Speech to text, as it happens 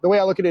The way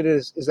I look at it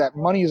is that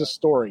money is a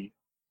story.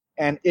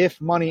 And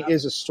if money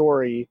is a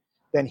story,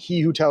 then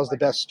he who tells the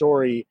best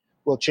story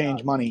will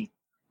change money.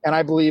 And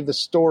I believe the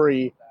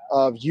story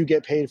of you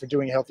get paid for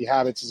doing healthy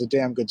habits is a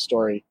damn good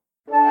story.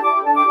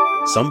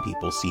 Some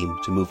people seem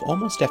to move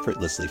almost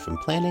effortlessly from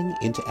planning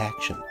into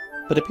action,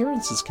 but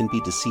appearances can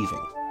be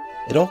deceiving.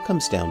 It all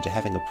comes down to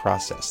having a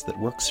process that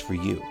works for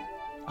you.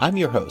 I'm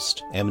your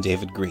host, M.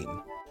 David Green.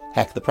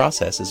 Hack the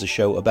Process is a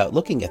show about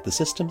looking at the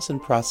systems and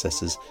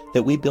processes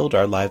that we build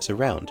our lives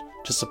around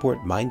to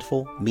support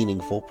mindful,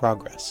 meaningful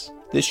progress.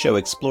 This show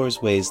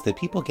explores ways that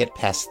people get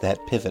past that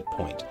pivot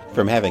point,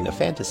 from having a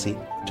fantasy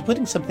to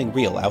putting something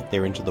real out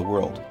there into the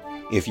world.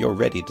 If you're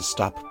ready to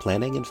stop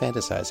planning and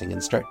fantasizing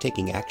and start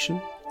taking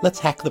action, let's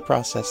hack the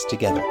process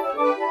together.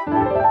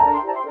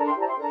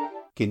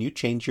 Can you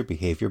change your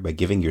behavior by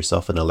giving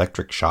yourself an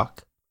electric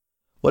shock?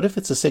 What if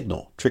it's a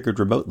signal triggered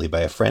remotely by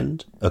a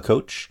friend, a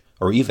coach,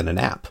 or even an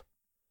app?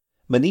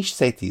 Manish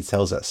Sethi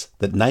tells us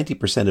that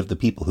 90% of the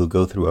people who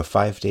go through a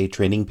 5-day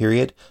training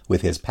period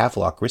with his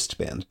Pavlok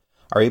wristband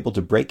are able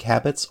to break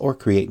habits or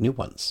create new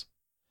ones.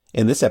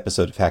 In this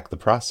episode of Hack the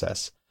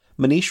Process,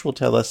 Manish will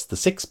tell us the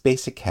 6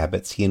 basic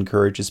habits he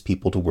encourages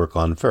people to work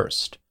on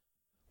first,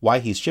 why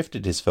he's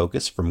shifted his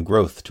focus from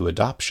growth to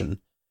adoption,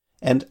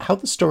 and how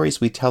the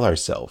stories we tell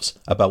ourselves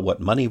about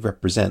what money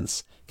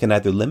represents can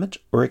either limit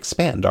or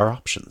expand our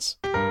options.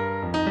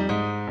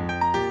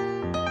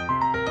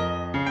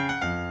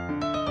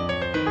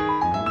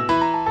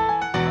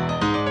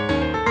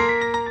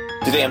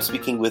 Today I'm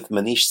speaking with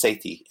Manish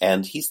Sethi,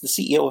 and he's the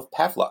CEO of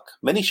Pavlok.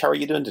 Manish, how are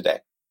you doing today?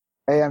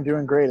 Hey, I'm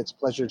doing great. It's a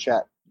pleasure to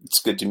chat. It's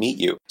good to meet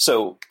you.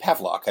 So,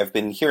 Pavlok, I've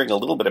been hearing a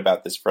little bit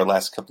about this for the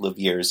last couple of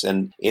years,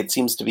 and it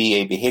seems to be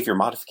a behavior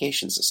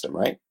modification system,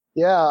 right?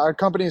 Yeah, our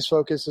company's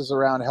focus is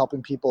around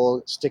helping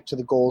people stick to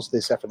the goals they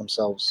set for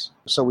themselves.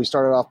 So we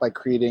started off by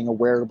creating a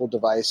wearable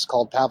device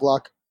called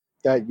Pavlok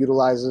that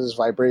utilizes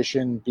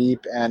vibration,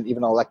 beep, and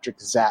even electric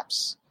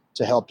zaps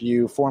to help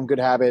you form good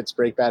habits,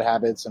 break bad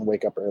habits, and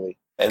wake up early.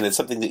 And it's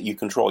something that you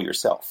control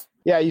yourself.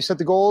 Yeah, you set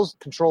the goals,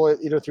 control it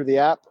either through the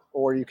app,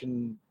 or you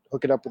can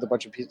hook it up with a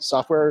bunch of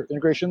software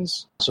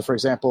integrations. So for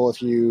example,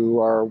 if you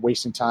are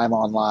wasting time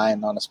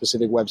online on a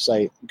specific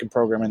website, you can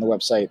program in the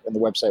website, and the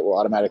website will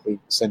automatically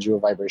send you a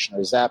vibration or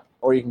a zap.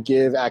 Or you can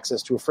give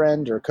access to a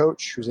friend or a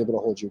coach who's able to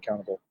hold you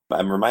accountable.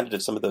 I'm reminded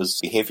of some of those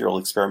behavioral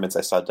experiments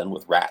I saw done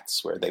with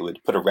rats, where they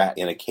would put a rat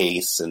in a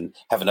case and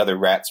have another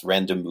rat's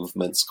random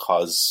movements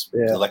cause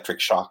electric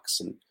shocks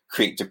and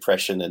create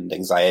depression and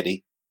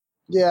anxiety.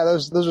 Yeah,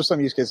 those are some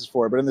use cases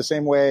for it. But in the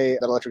same way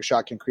that electric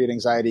shock can create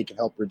anxiety, it can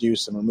help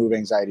reduce and remove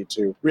anxiety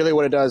too. Really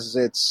what it does is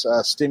it's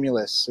a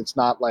stimulus. It's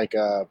not like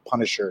a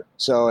punisher.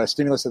 So a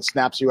stimulus that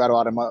snaps you out of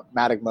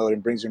automatic mode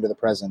and brings you into the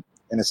present,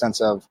 in the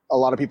sense of a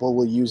lot of people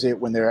will use it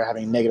when they're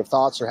having negative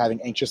thoughts or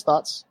having anxious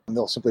thoughts, and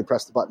they'll simply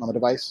press the button on the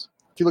device.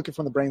 If you look at it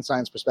from the brain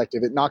science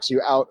perspective, it knocks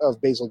you out of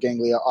basal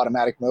ganglia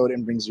automatic mode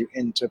and brings you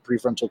into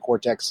prefrontal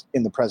cortex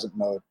in the present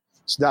mode.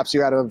 Snaps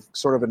you out of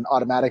sort of an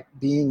automatic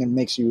being and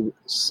makes you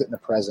sit in the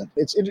present.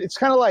 It's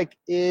kind of like,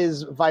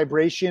 is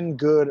vibration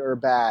good or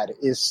bad?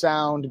 Is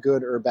sound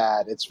good or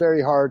bad? It's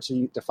very hard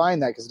to define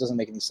that because it doesn't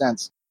make any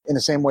sense. In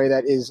the same way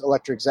that is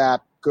electric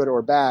zap good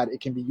or bad,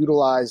 it can be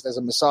utilized as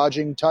a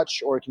massaging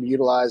touch, or it can be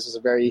utilized as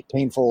a very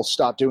painful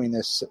stop doing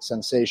this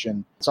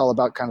sensation. It's all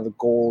about kind of the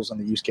goals and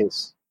the use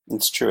case.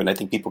 It's true, and I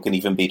think people can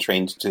even be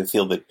trained to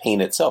feel that pain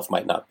itself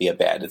might not be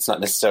it's not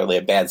necessarily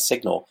a bad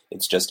signal,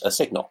 it's just a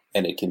signal,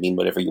 and it can mean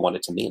whatever you want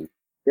it to mean.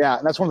 Yeah,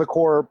 and that's one of the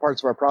core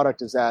parts of our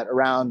product, is that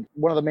around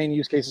one of the main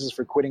use cases is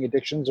for quitting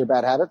addictions or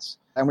bad habits.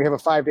 And we have a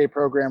 5-day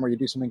program where you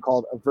do something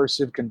called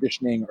aversive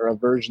conditioning or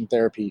aversion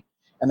therapy.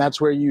 And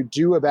that's where you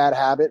do a bad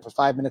habit for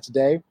 5 minutes a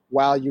day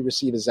while you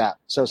receive a zap.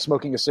 So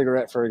smoking a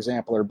cigarette, for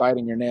example, or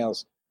biting your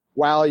nails,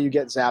 while you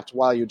get zapped,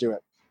 while you do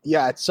it.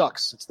 Yeah, it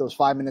sucks. Those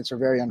 5 minutes are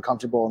very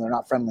uncomfortable and they're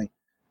not friendly.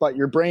 But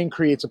your brain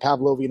creates a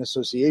Pavlovian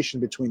association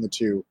between the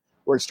two,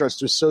 where it starts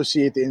to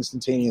associate the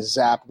instantaneous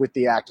zap with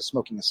the act of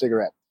smoking a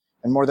cigarette.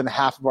 And more than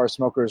half of our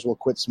smokers will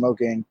quit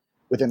smoking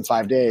within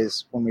 5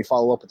 days when we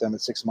follow up with them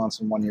at 6 months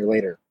and 1 year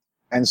later.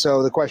 And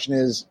so the question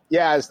is,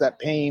 is that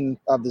pain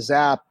of the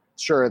zap,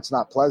 sure, it's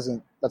not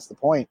pleasant. That's the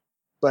point.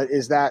 But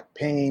is that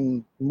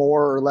pain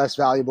more or less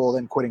valuable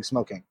than quitting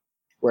smoking?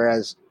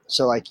 Whereas,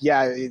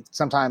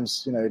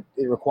 sometimes,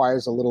 it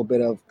requires a little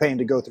bit of pain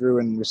to go through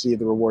and receive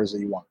the rewards that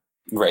you want.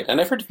 Right. And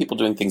I've heard of people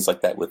doing things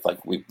like that with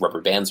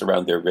rubber bands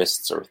around their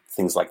wrists or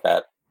things like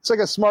that. It's like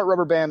a smart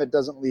rubber band that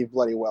doesn't leave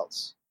bloody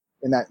welts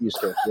in that use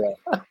case.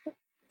 Yeah.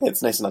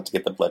 It's nice not to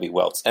get the bloody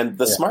welts. And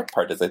the smart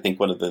part is, I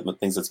think, one of the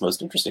things that's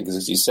most interesting, because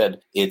as you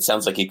said, it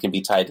sounds like it can be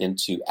tied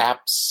into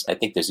apps. I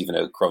think there's even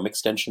a Chrome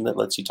extension that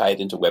lets you tie it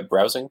into web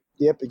browsing.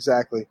 Yep,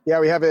 exactly. Yeah,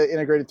 we have it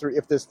integrated through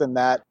If This Then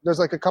That. There's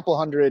a couple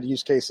hundred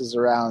use cases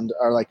around,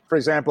 or for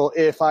example,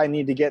 if I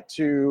need to get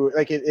to,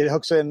 it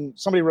hooks in,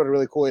 somebody wrote a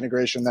really cool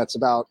integration that's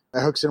about,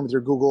 it hooks in with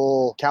your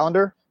Google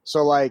Calendar.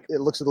 So like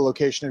it looks at the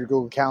location of your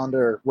Google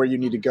Calendar where you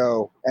need to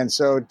go. And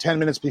so 10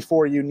 minutes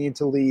before you need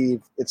to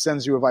leave, it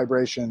sends you a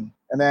vibration.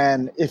 And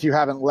then if you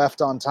haven't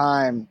left on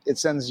time, it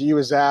sends you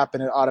a zap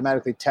and it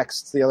automatically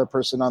texts the other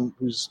person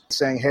who's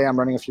saying, hey, I'm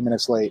running a few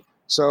minutes late.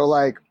 So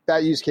like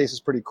that use case is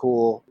pretty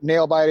cool.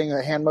 Nail biting,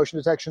 a hand motion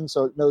detection.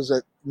 So it knows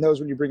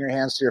when you bring your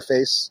hands to your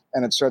face,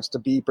 and it starts to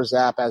beep or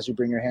zap as you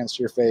bring your hands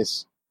to your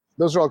face.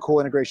 Those are all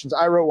cool integrations.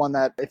 I wrote one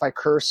that if I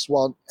curse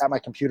while at my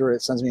computer,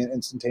 it sends me an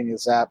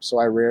instantaneous zap. So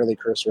I rarely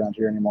curse around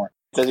here anymore.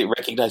 Does it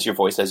recognize your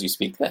voice as you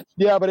speak then?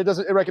 Yeah, but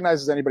it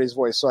recognizes anybody's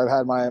voice. So I've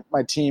had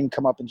my team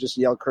come up and just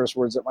yell curse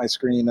words at my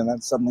screen, and then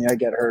suddenly I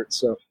get hurt.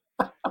 So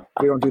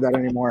we don't do that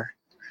anymore.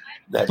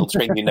 That'll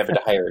train you never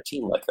to hire a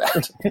team like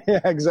that.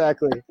 Yeah,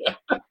 exactly.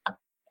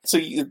 So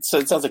it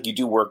sounds like you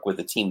do work with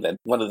a team then.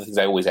 One of the things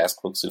I always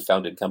ask folks who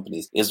founded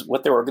companies is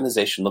what their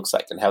organization looks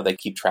like and how they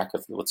keep track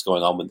of what's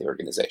going on with the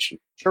organization.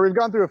 Sure, we've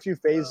gone through a few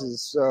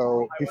phases.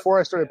 So before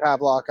I started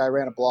Pavlok, I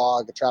ran a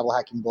blog, a travel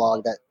hacking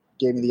blog that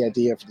gave me the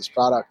idea for this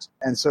product.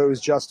 And so it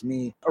was just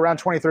me. Around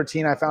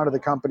 2013, I founded the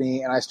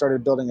company and I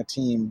started building a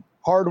team.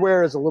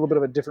 Hardware is a little bit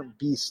of a different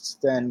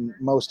beast than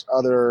most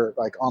other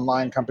like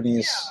online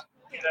companies.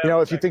 You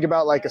know, if you think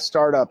about like a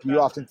startup, you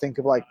often think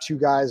of like two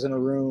guys in a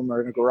room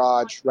or in a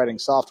garage writing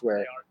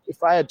software.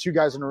 If I had two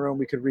guys in a room,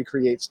 we could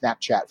recreate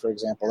Snapchat, for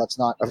example. That's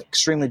not an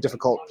extremely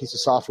difficult piece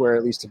of software,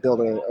 at least to build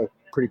a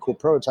pretty cool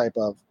prototype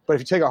of. But if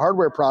you take a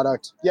hardware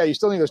product, yeah, you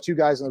still need those two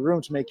guys in the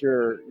room to make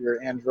your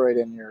Android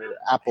and your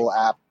Apple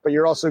app. But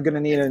you're also going to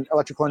need an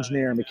electrical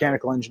engineer, a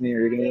mechanical engineer.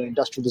 You're going to need an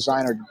industrial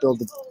designer to build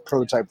the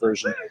prototype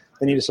version.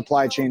 Then you need a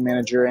supply chain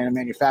manager and a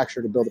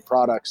manufacturer to build the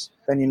products.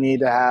 Then you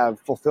need to have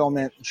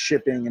fulfillment,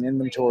 shipping, and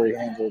inventory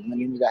handled. And then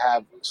you need to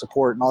have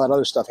support and all that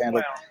other stuff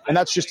handled. And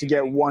that's just to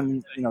get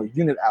one,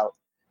 unit out.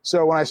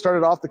 So when I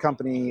started off the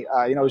company,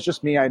 it was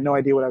just me. I had no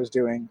idea what I was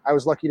doing. I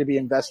was lucky to be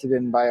invested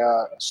in by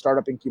a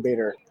startup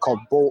incubator called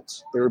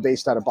Bolt. They were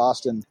based out of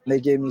Boston.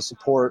 They gave me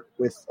support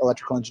with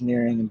electrical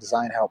engineering and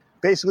design help.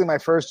 Basically, my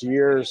first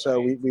year or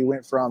so, we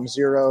went from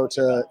 0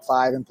 to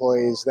 5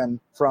 employees, then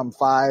from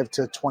 5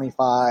 to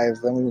 25.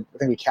 Then I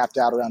think we capped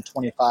out around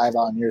 25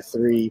 on year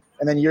 3.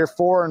 And then year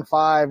 4 and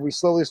 5, we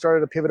slowly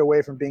started to pivot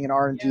away from being an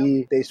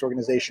R&D-based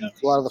organization.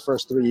 A lot of the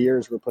first 3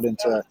 years were put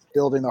into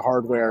building the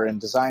hardware and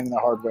designing the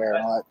hardware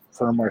and all that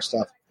firmware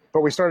stuff.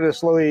 But we started to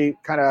slowly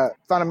kind of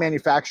found a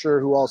manufacturer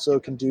who also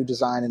can do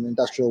design and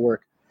industrial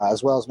work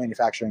as well as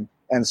manufacturing.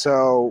 And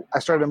so I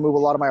started to move a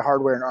lot of my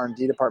hardware and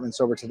R&D departments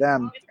over to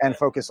them and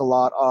focus a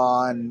lot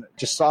on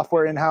just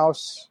software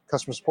in-house,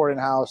 customer support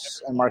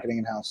in-house, and marketing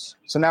in-house.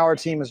 So now our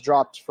team has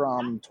dropped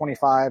from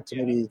 25 to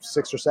maybe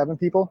 6 or 7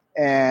 people.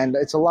 And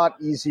it's a lot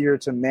easier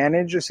to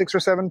manage a 6 or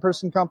 7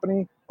 person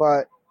company,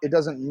 but it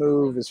doesn't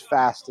move as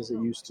fast as it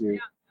used to,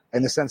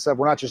 in the sense that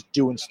we're not just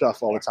doing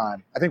stuff all the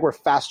time. I think we're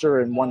faster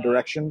in one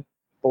direction,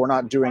 but we're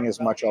not doing as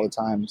much all the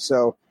time.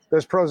 So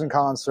there's pros and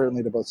cons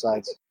certainly to both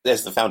sides.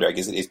 As the founder, I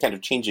guess it kind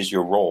of changes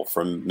your role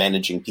from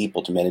managing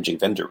people to managing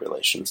vendor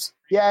relations.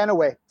 Yeah, in a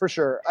way, for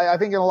sure. I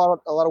think in a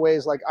lot of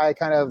ways, like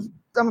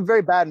I'm a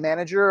very bad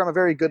manager. I'm a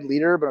very good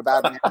leader, but a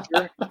bad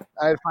manager.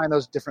 I find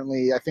those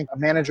differently. I think a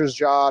manager's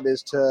job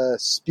is to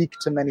speak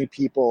to many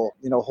people,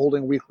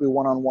 holding weekly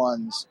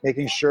one-on-ones,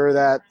 making sure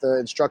that the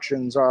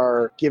instructions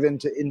are given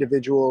to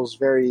individuals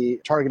very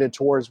targeted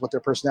towards what their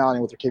personality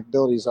and what their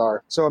capabilities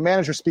are. So a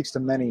manager speaks to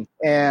many.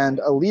 And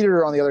a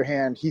leader, on the other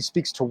hand, he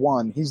speaks to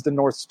one. He's the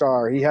North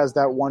Star. He has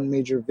that one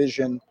major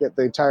vision that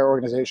the entire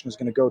organization is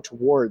going to go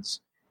towards.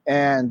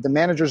 And the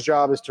manager's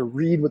job is to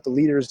read what the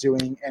leader is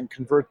doing and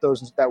convert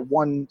that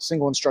one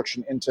single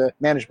instruction into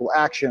manageable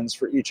actions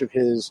for each of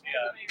his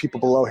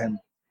people below him.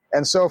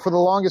 And so for the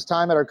longest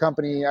time at our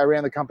company, I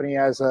ran the company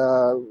as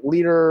a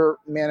leader,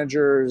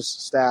 managers,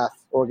 staff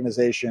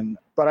organization.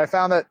 But I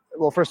found that,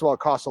 well, first of all, it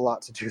costs a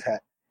lot to do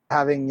that.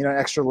 Having an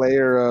extra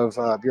layer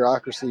of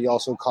bureaucracy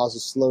also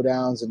causes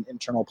slowdowns in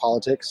internal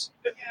politics.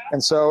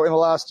 And so in the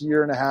last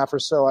year and a half or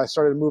so, I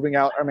started moving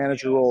out our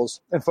manager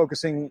roles and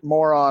focusing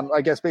more on,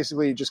 I guess,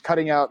 basically just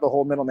cutting out the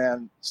whole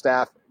middleman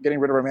staff, getting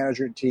rid of our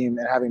management team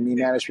and having me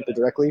manage people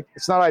directly.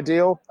 It's not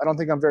ideal. I don't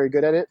think I'm very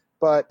good at it,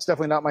 but it's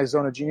definitely not my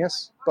zone of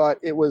genius. But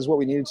it was what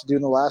we needed to do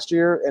in the last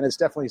year, and it's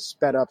definitely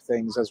sped up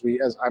things as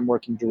I'm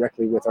working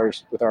directly with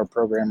our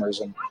programmers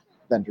and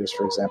vendors,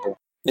 for example.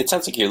 It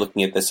sounds like you're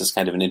looking at this as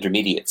kind of an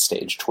intermediate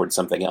stage towards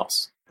something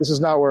else. This is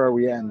not where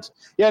we end.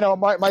 Yeah, no,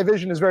 my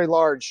vision is very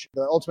large.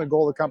 The ultimate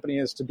goal of the company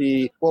is to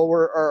be,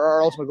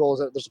 our ultimate goal is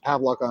that there's a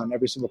Pavlok on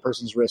every single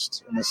person's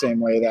wrist, in the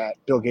same way that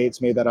Bill Gates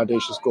made that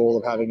audacious goal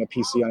of having a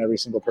PC on every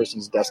single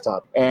person's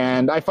desktop.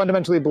 And I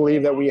fundamentally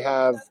believe that we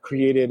have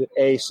created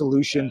a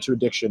solution to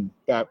addiction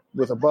that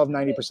with above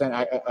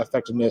 90%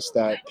 effectiveness,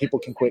 that people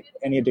can quit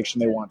any addiction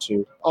they want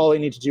to. All they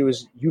need to do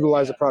is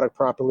utilize the product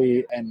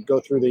properly and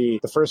go through the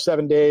first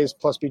 7 days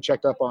plus be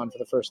checked up on for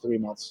the first 3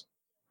 months.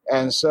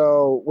 And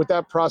so with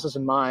that process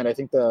in mind, I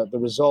think the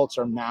results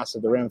are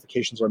massive. The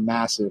ramifications are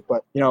massive.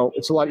 But,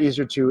 it's a lot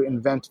easier to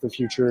invent the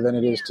future than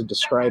it is to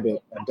describe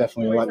it, and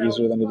definitely a lot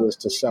easier than it is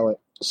to sell it.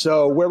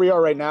 So where we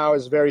are right now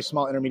is a very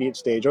small intermediate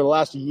stage. Over the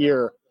last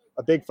year,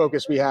 a big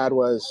focus we had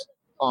was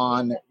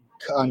on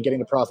getting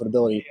to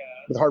profitability.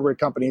 With hardware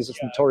companies, it's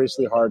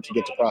notoriously hard to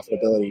get to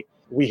profitability.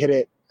 We hit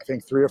it, I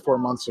think, 3 or 4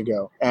 months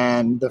ago.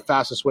 And the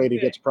fastest way to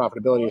get to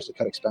profitability is to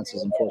cut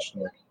expenses,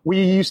 unfortunately.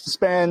 We used to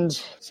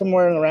spend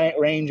somewhere in the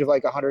range of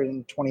like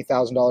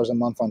 $120,000 a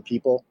month on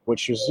people,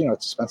 which is,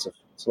 it's expensive.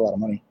 It's a lot of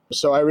money.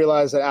 So I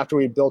realized that after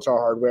we built our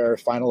hardware,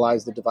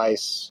 finalized the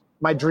device,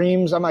 my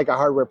dreams, I'm like a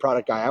hardware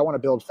product guy. I want to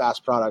build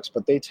fast products,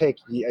 but they take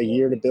a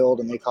year to build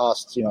and they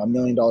cost, $1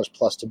 million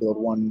plus to build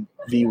one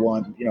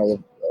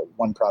V1,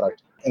 one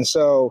product. And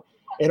so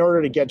in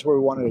order to get to where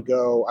we wanted to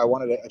go, I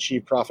wanted to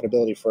achieve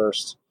profitability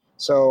first.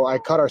 So I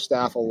cut our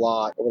staff a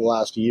lot over the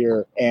last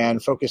year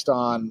and focused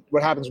on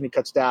what happens when you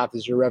cut staff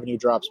is your revenue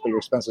drops, but your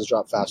expenses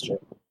drop faster.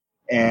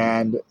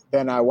 And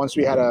then once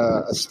we had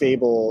a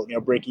stable,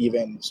 break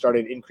even,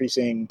 started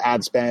increasing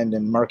ad spend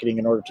and marketing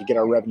in order to get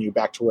our revenue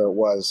back to where it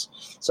was.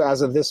 So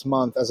as of this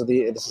month, this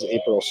is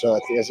April. So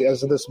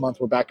as of this month,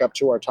 we're back up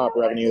to our top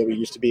revenue that we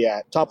used to be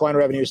at. Top line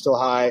revenue is still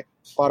high.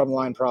 Bottom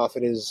line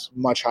profit is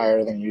much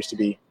higher than it used to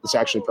be. It's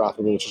actually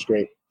profitable, which is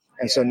great.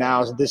 And so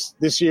now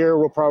this year,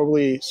 we'll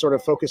probably sort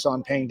of focus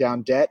on paying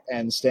down debt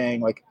and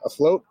staying like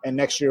afloat. And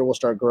next year we'll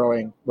start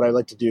growing. What I'd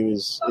like to do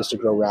is to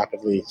grow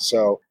rapidly.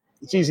 So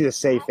it's easy to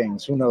say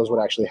things. Who knows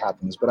what actually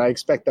happens? But I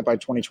expect that by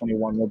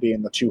 2021, we'll be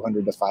in the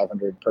 200 to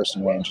 500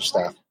 person range of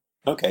staff.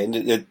 Okay.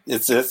 And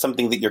it's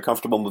something that you're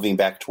comfortable moving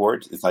back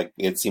towards?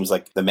 It seems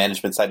like the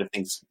management side of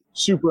things.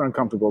 Super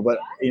uncomfortable, but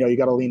you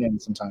got to lean in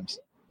sometimes.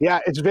 Yeah,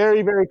 it's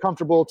very, very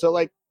comfortable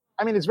to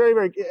it's very,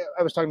 very,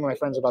 I was talking to my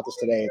friends about this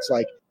today. It's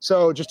like,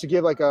 so just to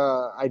give like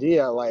a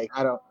idea, like,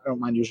 I don't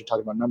mind usually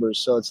talking about numbers.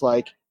 So it's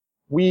like,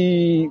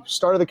 we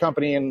started the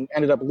company and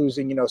ended up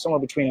losing, somewhere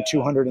between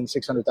 $200,000 and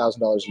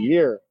 $600,000 a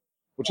year,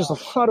 which is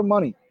a lot of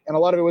money. And a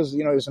lot of it was,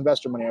 it was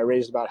investor money. I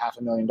raised about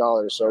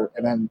 $500,000. So,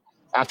 and then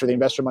after the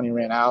investor money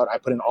ran out, I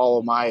put in all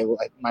of my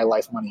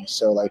life money.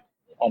 So like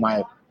all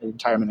my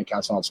retirement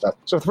accounts and all that stuff.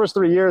 So for the first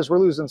 3 years, we're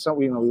losing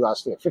we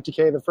lost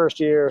 $50K the first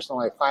year,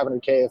 something like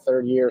 $500K the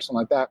third year, something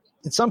like that.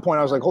 At some point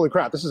I was like, holy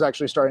crap, this is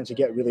actually starting to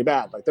get really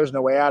bad. Like there's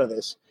no way out of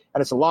this.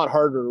 And it's a lot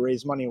harder to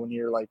raise money when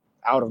you're like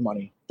out of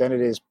money than it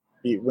is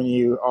when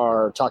you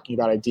are talking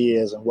about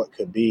ideas and what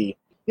could be.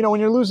 When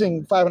you're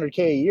losing $500K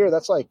a year,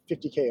 that's like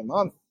 $50K a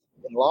month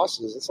in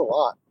losses. It's a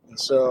lot. And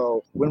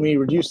so when we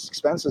reduced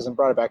expenses and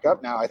brought it back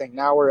up now, I think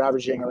now we're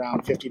averaging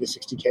around 50 to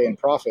 60K in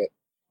profit,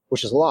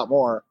 which is a lot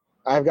more.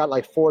 I've got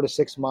like 4 to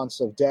 6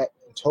 months of debt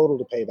in total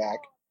to pay back.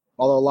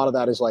 Although a lot of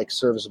that is like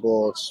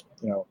serviceable. It's,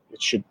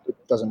 it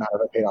doesn't matter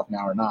if I paid off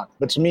now or not.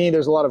 But to me,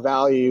 there's a lot of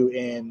value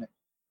in,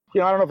 I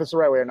don't know if it's the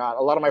right way or not.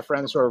 A lot of my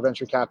friends who are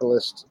venture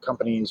capitalist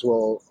companies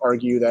will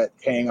argue that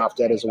paying off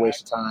debt is a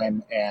waste of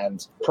time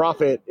and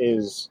profit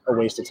is a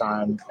waste of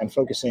time and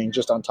focusing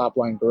just on top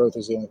line growth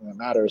is the only thing that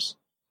matters.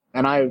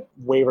 And I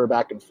waver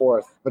back and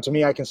forth. But to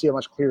me, I can see a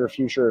much clearer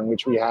future in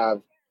which we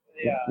have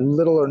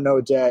little or no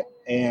debt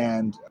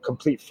and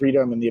complete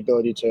freedom and the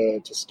ability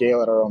to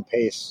scale at our own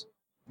pace.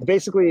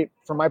 Basically,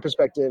 from my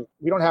perspective,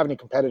 we don't have any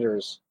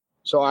competitors.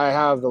 So I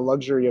have the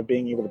luxury of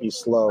being able to be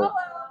slow.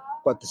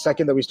 But the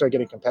second that we start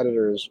getting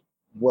competitors,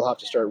 we'll have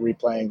to start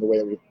replaying the way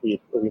that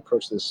we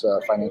approach this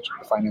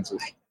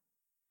finances.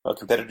 Well,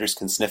 competitors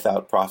can sniff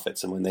out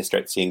profits, and when they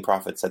start seeing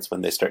profits, that's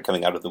when they start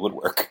coming out of the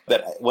woodwork.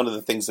 But one of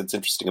the things that's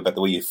interesting about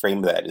the way you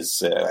frame that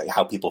is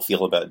how people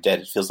feel about debt.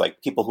 It feels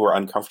like people who are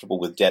uncomfortable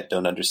with debt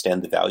don't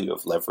understand the value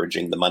of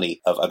leveraging the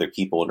money of other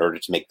people in order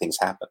to make things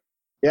happen.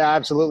 Yeah,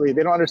 absolutely.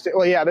 They don't understand.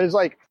 Well, yeah, there's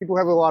like people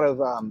have a lot of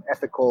not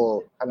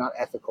ethical,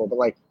 but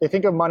like they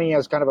think of money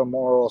as kind of a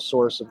moral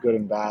source of good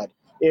and bad.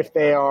 If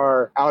they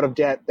are out of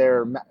debt,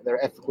 they're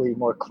ethically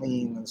more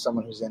clean than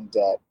someone who's in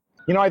debt.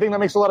 I think that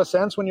makes a lot of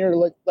sense when you're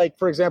like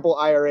for example,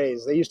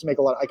 IRAs. They used to make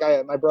a lot.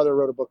 My brother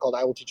wrote a book called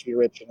I Will Teach You to Be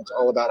Rich, and it's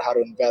all about how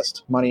to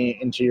invest money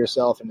into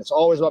yourself. And it's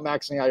always about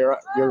maxing out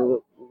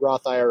your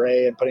Roth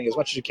IRA and putting as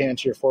much as you can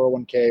into your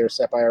 401k or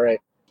SEP IRA.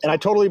 And I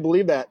totally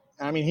believe that.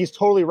 I mean, he's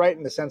totally right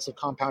in the sense of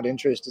compound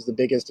interest is the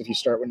biggest if you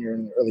start when you're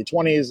in the early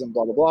 20s and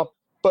blah, blah, blah.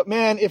 But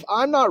man, if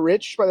I'm not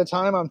rich by the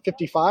time I'm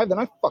 55, then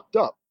I fucked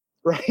up.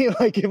 Right?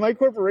 Like if my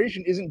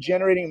corporation isn't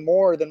generating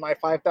more than my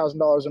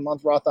 $5,000 a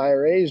month Roth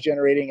IRA is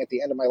generating at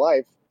the end of my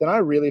life, then I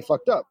really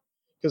fucked up.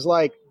 Because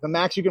like the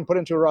max you can put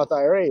into a Roth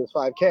IRA is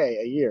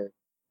 $5K a year.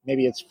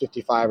 Maybe it's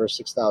 55 or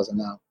 6,000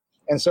 now.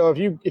 And so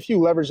if you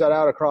leverage that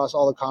out across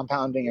all the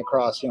compounding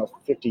across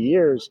 50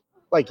 years,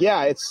 like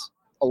yeah, it's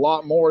a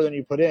lot more than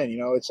you put in.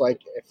 It's like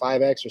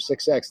 5x or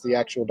 6x the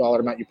actual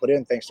dollar amount you put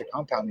in thanks to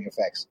compounding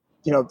effects.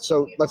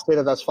 So let's say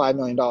that's $5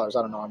 million. I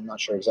don't know. I'm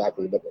not sure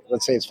exactly, but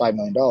let's say it's $5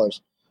 million.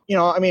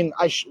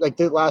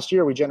 Last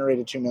year we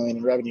generated $2 million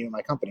in revenue in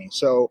my company.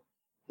 So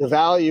the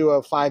value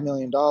of $5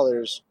 million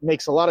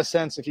makes a lot of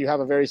sense if you have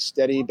a very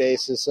steady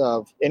basis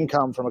of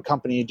income from a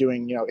company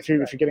doing, if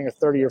you're getting a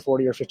 30 or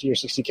 40 or 50 or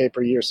 60K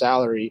per year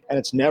salary and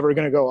it's never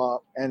going to go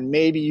up, and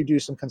maybe you do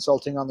some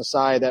consulting on the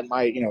side that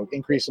might,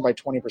 increase it by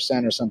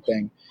 20% or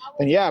something,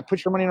 then yeah,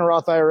 put your money in a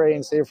Roth IRA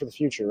and save for the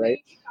future,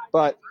 right?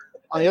 But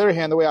On the other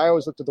hand, the way I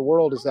always looked at the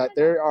world is that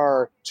there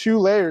are two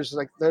layers.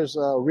 Like there's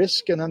a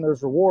risk and then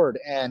there's reward.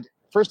 And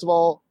first of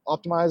all,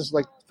 optimize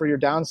like for your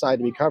downside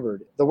to be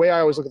covered. The way I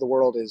always look at the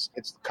world is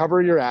it's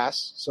cover your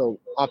ass. So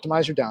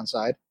optimize your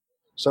downside.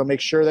 So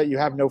make sure that you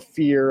have no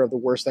fear of the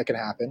worst that can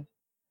happen.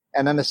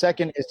 And then the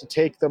second is to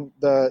take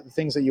the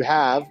things that you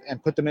have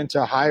and put them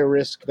into high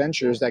risk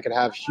ventures that could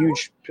have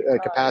huge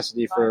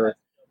capacity for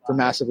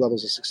massive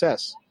levels of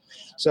success.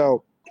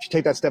 So if you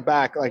take that step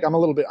back, like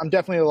I'm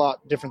definitely a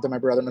lot different than my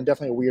brother, and I'm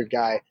definitely a weird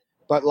guy.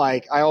 But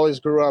like I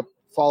always grew up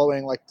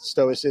following like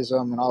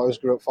Stoicism, and I always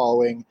grew up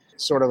following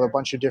sort of a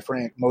bunch of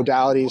different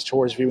modalities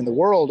towards viewing the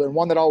world. And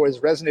one that always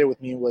resonated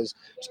with me was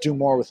to do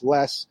more with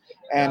less.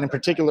 And in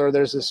particular,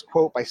 there's this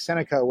quote by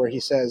Seneca where he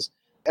says,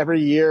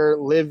 every year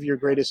live your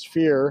greatest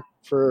fear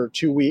for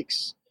 2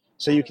 weeks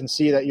so you can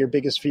see that your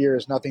biggest fear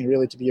is nothing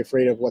really to be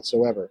afraid of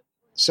whatsoever.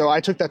 So I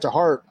took that to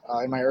heart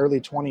in my early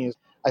 20s.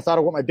 I thought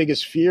of what my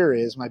biggest fear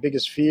is. My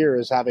biggest fear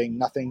is having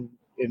nothing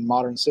in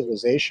modern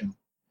civilization.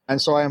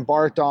 And so I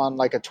embarked on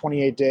like a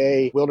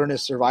 28-day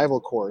wilderness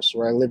survival course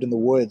where I lived in the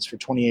woods for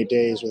 28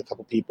 days with a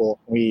couple people.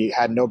 We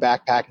had no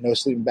backpack, no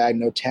sleeping bag,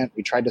 no tent.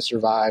 We tried to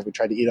survive. We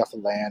tried to eat off the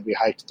land. We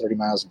hiked 30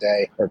 miles a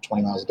day or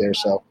 20 miles a day or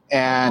so.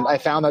 And I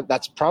found that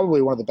that's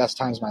probably one of the best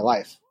times of my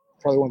life.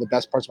 Probably one of the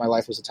best parts of my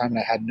life was the time when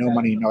I had no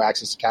money, no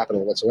access to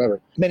capital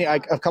whatsoever.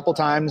 A couple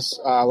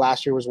times,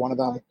 last year was one of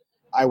them.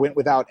 I went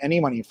without any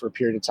money for a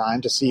period of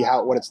time to see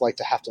what it's like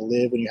to have to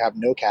live when you have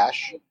no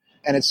cash.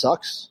 And it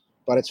sucks,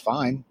 but it's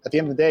fine. At the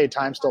end of the day,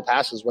 time still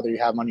passes whether you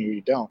have money or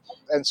you don't.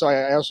 And so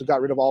I also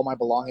got rid of all my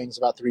belongings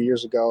about 3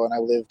 years ago, and I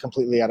live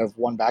completely out of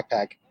one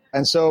backpack.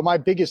 And so my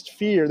biggest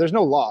fear, there's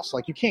no loss.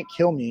 Like you can't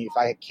kill me if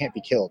I can't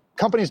be killed.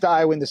 Companies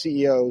die when the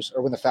CEOs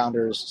or when the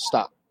founders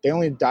stop. They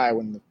only die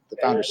when the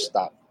founders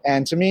stop.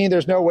 And to me,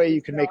 there's no way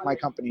you can make my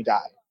company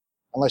die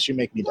unless you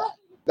make me die.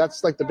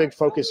 That's like the big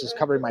focus is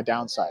covering my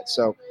downside.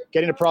 So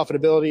getting to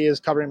profitability is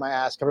covering my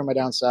ass, covering my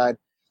downside,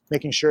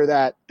 making sure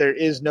that there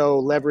is no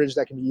leverage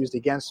that can be used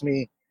against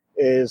me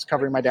is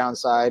covering my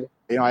downside.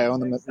 You know, I own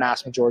the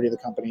vast majority of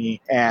the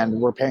company and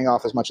we're paying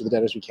off as much of the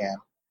debt as we can.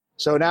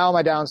 So now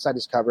my downside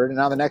is covered. And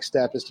now the next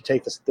step is to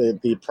take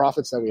the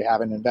profits that we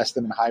have and invest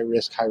them in high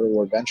risk, high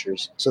reward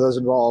ventures. So those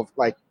involve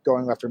like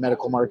going after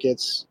medical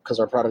markets because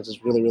our product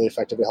is really, really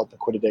effective to help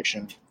quit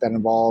addiction. That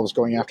involves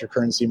going after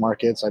currency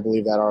markets. I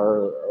believe that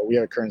we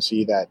have a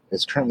currency that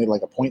is currently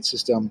like a point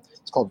system.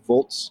 It's called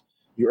volts.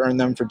 You earn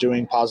them for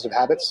doing positive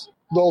habits.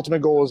 The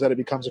ultimate goal is that it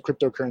becomes a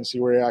cryptocurrency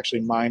where you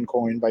actually mine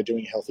coin by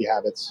doing healthy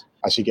habits.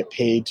 So you get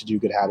paid to do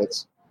good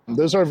habits.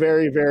 Those are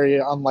very, very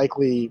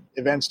unlikely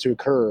events to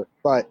occur.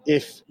 But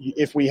if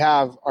we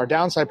have our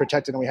downside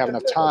protected and we have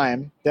enough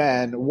time,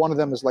 then one of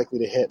them is likely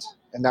to hit.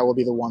 And that will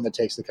be the one that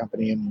takes the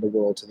company and the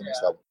world to the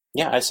next level.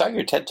 Yeah, I saw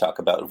your TED Talk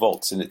about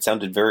Volts, and it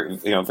sounded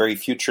very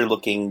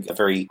future-looking,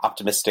 very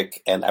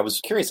optimistic. And I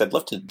was curious. I'd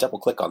love to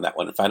double-click on that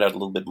one and find out a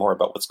little bit more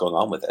about what's going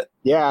on with it.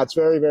 Yeah, it's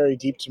very, very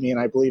deep to me, and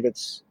I believe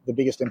it's the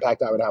biggest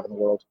impact I would have in the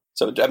world.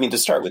 So, I mean, to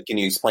start with, can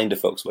you explain to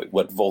folks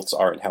what Volts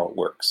are and how it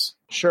works?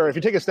 Sure. If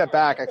you take a step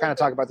back, I kind of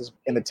talk about this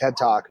in the TED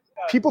Talk.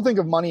 People think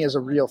of money as a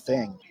real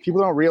thing.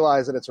 People don't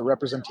realize that it's a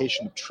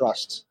representation of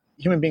trust.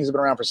 Human beings have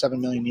been around for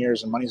 7 million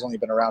years, and money's only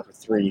been around for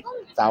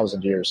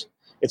 3,000 years.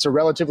 It's a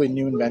relatively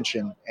new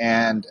invention,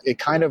 and it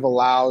kind of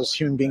allows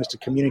human beings to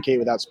communicate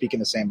without speaking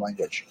the same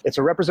language. It's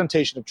a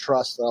representation of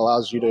trust that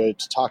allows you to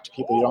talk to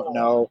people you don't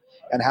know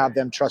and have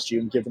them trust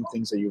you and give them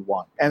things that you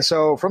want. And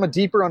so from a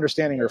deeper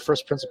understanding or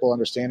first principle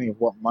understanding of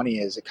what money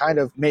is, it kind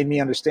of made me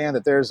understand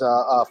that there's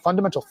a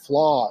fundamental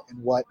flaw in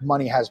what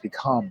money has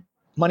become.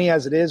 Money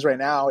as it is right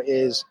now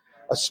is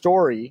a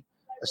story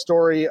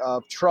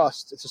of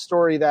trust. It's a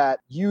story that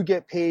you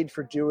get paid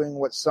for doing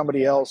what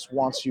somebody else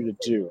wants you to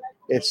do.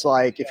 It's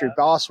like if your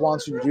boss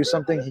wants you to do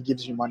something, he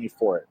gives you money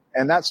for it.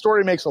 And that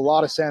story makes a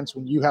lot of sense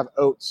when you have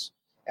oats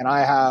and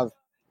I have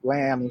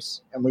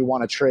lambs and we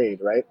want to trade,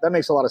 right? That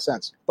makes a lot of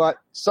sense. But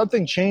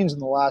something changed in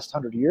the last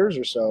 100 years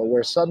or so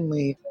where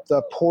suddenly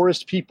the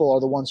poorest people are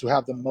the ones who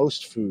have the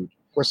most food,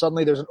 where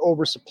suddenly there's an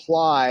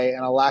oversupply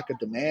and a lack of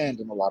demand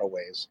in a lot of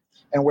ways.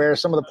 And where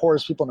some of the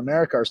poorest people in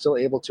America are still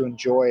able to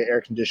enjoy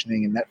air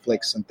conditioning and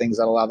Netflix and things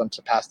that allow them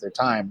to pass their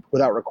time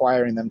without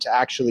requiring them to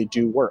actually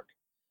do work.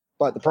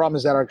 But the problem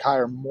is that our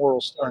entire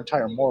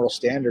moral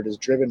standard is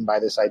driven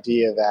by this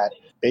idea that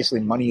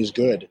basically money is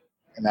good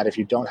and that if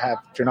you're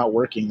not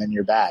working, then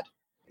you're bad.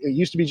 It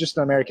used to be just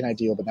an American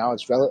ideal, but now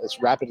it's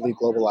rapidly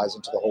globalized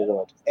into the whole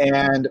world.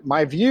 And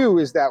my view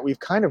is that we've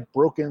kind of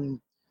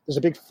broken. There's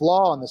a big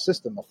flaw in the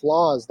system. The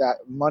flaw is that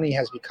money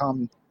has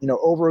become,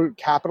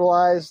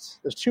 over-capitalized.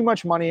 There's too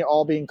much money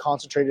all being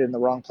concentrated in the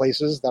wrong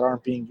places that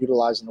aren't being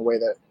utilized in a way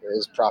that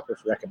is proper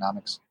for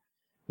economics.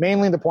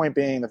 Mainly the point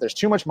being that there's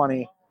too much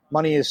money.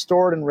 Money is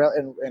stored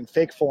in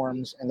fake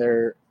forms, and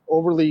they're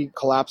overly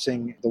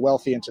collapsing the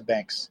wealthy into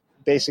banks.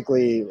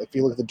 Basically, if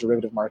you look at the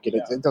derivative market,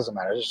 it doesn't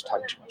matter. I'm just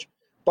talking too much.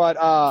 But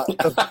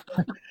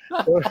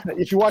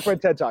if you watch my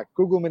TED Talk,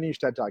 Google Manish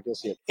TED Talk, you'll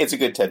see it. It's a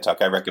good TED Talk.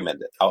 I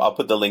recommend it. I'll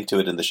put the link to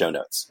it in the show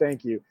notes.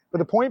 Thank you. But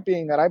the point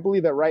being that I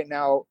believe that right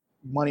now,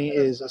 money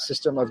is a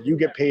system of you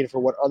get paid for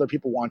what other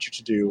people want you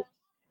to do.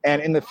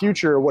 And in the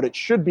future, what it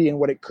should be and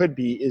what it could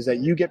be is that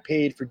you get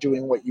paid for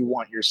doing what you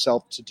want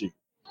yourself to do.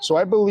 So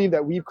I believe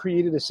that we've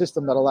created a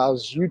system that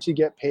allows you to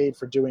get paid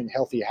for doing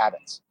healthy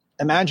habits.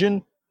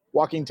 Imagine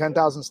walking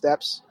 10,000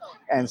 steps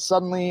and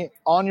suddenly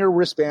on your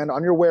wristband,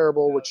 on your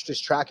wearable, which is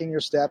tracking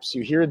your steps,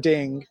 you hear a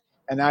ding,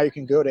 and now you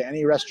can go to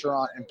any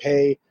restaurant and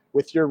pay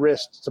with your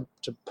wrist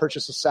to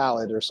purchase a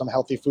salad or some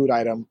healthy food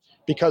item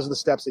because of the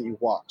steps that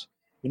you've walked.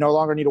 You no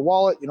longer need a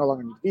wallet. You no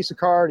longer need a Visa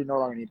card. You no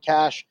longer need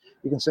cash.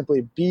 You can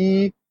simply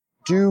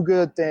do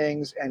good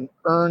things and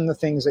earn the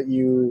things that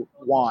you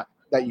want,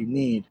 that you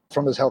need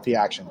from those healthy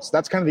actions.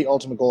 That's kind of the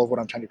ultimate goal of what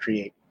I'm trying to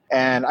create.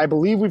 And I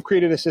believe we've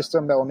created a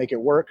system that will make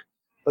it work,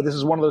 but this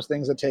is one of those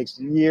things that takes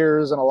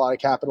years and a lot of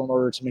capital in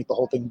order to make the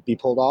whole thing be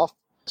pulled off.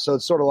 So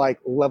it's sort of like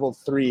level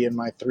 3 in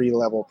my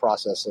 3-level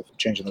process of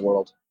changing the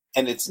world.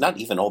 And it's not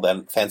even all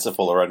that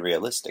fanciful or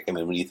unrealistic. I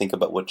mean, when you think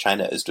about what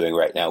China is doing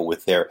right now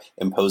with their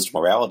imposed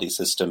morality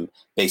system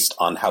based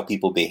on how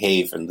people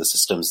behave and the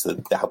systems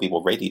that how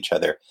people rate each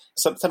other,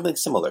 something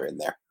similar in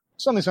there.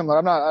 Something similar.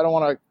 I don't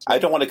want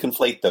to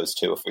conflate those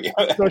two. For you.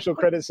 Social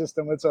credit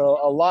system. It's a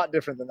lot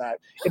different than that.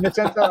 In the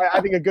sense that I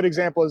think a good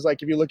example is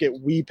like if you look at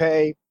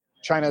WePay,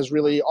 China's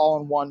really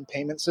all-in-one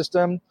payment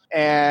system.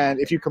 And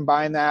if you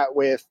combine that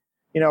with,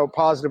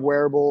 positive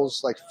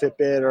wearables like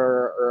Fitbit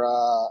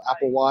or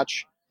Apple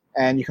Watch,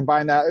 and you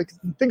combine that,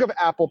 think of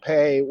Apple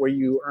Pay where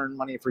you earn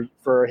money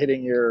for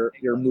hitting your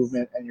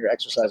movement and your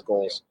exercise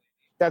goals.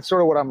 That's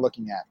sort of what I'm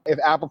looking at. If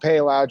Apple Pay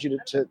allowed you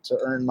to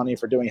earn money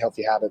for doing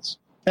healthy habits.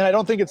 And I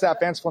don't think it's that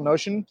fanciful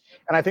notion.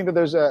 And I think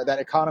that that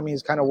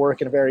economies kind of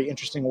work in a very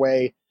interesting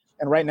way.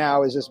 And right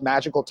now is this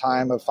magical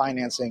time of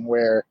financing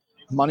where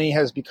money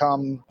has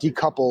become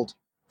decoupled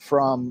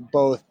from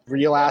both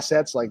real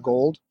assets like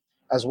gold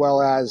as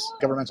well as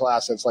governmental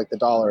assets like the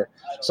dollar.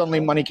 Suddenly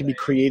money can be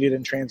created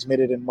and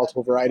transmitted in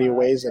multiple variety of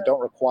ways that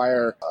don't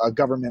require a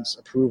government's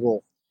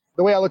approval.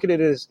 The way I look at it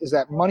is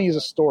that money is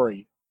a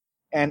story.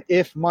 And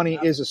if money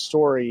is a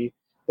story,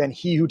 then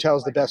he who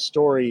tells the best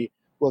story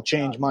will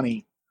change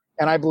money.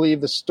 And I believe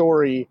the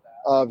story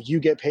of you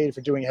get paid for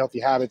doing healthy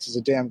habits is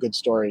a damn good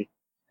story.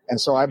 And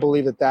so I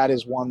believe that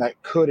is one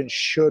that could and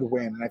should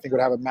win, and I think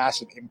would have a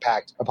massive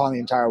impact upon the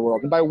entire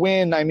world. And by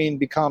win, I mean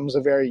becomes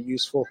a very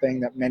useful thing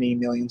that many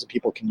millions of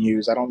people can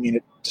use. I don't mean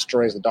it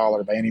destroys the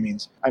dollar by any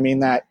means. I mean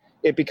that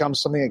it becomes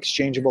something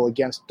exchangeable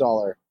against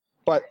dollar.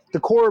 But the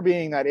core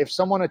being that if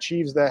someone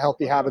achieves the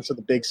healthy habits of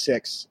the big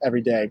 6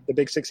 every day, the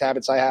big 6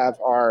 habits I have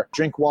are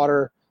drink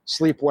water,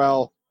 sleep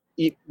well,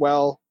 eat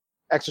well,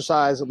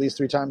 exercise at least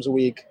 3 times a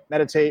week,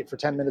 meditate for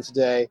 10 minutes a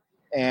day,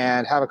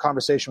 and have a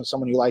conversation with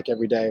someone you like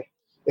every day.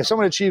 If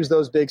someone achieves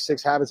those big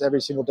 6 habits every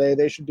single day,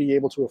 they should be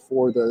able to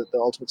afford the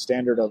ultimate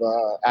standard of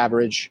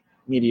average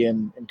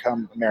median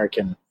income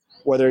American.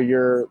 Whether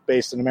you're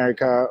based in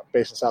America,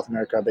 based in South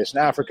America, based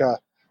in Africa,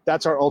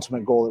 that's our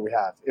ultimate goal that we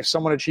have. If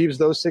someone achieves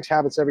those 6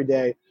 habits every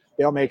day,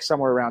 they'll make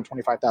somewhere around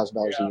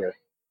 $25,000 a year.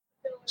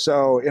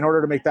 So in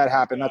order to make that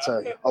happen, that's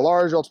a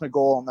large ultimate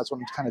goal, and that's what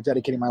I'm kind of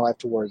dedicating my life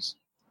towards.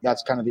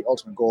 That's kind of the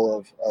ultimate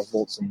goal of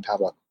Volts and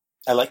Pavlok.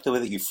 I like the way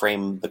that you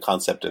frame the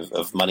concept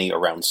of money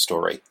around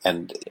story.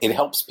 And it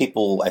helps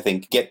people, I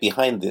think, get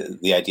behind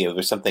the idea of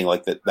there's something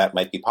like that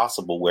might be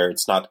possible where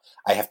it's not,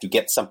 I have to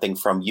get something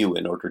from you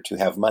in order to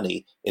have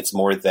money. It's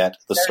more that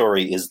the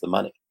story is the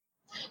money.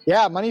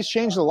 Yeah, money's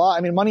changed a lot.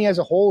 I mean, money as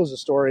a whole is a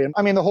story. And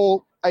I mean, the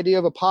whole idea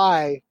of a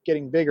pie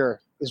getting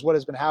bigger is what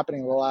has been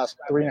happening in the last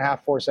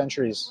 3.5, 4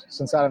 centuries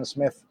since Adam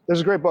Smith.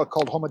 There's a great book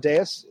called Homo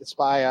Deus. It's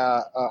by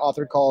an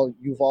author called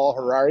Yuval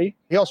Harari.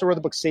 He also wrote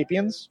the book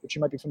Sapiens, which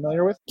you might be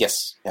familiar with.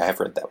 Yes, I have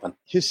read that one.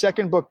 His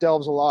second book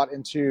delves a lot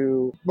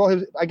into,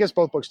 I guess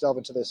both books delve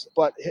into this,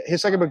 but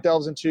his second book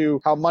delves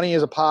into how money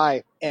is a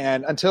pie.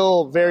 And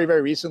until very,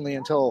 very recently,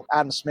 until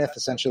Adam Smith,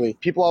 essentially,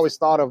 people always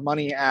thought of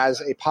money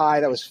as a pie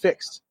that was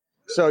fixed.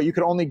 So you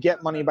could only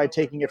get money by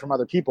taking it from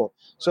other people.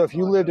 So if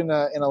you lived in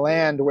a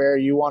land where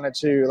you wanted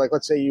to, like,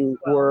 let's say you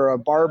were a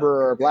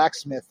barber or a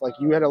blacksmith, like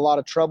you had a lot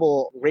of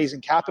trouble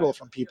raising capital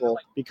from people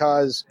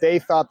because they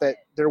thought that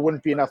there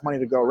wouldn't be enough money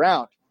to go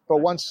around. But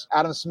once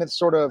Adam Smith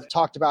sort of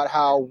talked about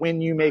how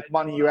when you make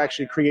money, you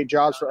actually create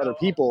jobs for other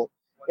people,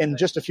 in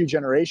just a few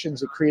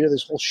generations, it created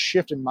this whole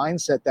shift in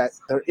mindset that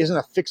there isn't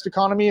a fixed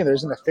economy and there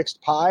isn't a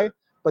fixed pie,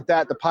 but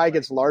that the pie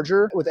gets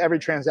larger with every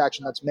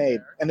transaction that's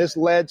made. And this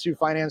led to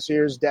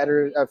financiers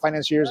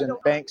and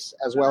banks,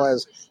 as well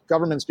as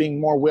governments being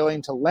more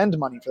willing to lend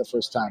money for the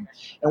first time.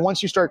 And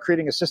once you start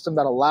creating a system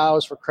that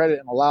allows for credit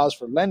and allows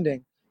for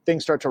lending,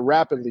 things start to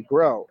rapidly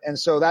grow. And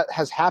so that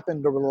has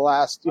happened over the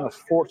last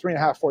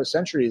 3.5, 4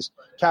 centuries.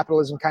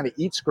 Capitalism kind of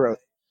eats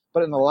growth.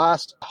 But in the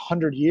last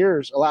 100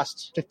 years, the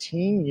last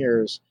 15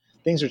 years,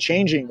 things are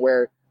changing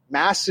where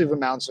massive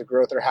amounts of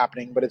growth are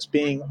happening, but it's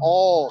being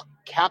all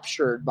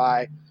captured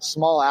by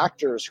small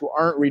actors who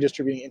aren't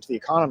redistributing into the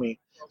economy.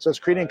 So it's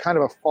creating kind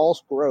of a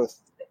false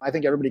growth. I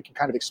think everybody can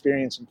kind of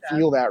experience and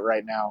feel that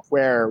right now,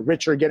 where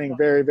rich are getting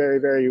very, very,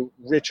 very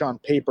rich on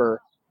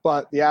paper,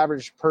 but the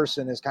average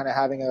person is kind of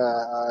having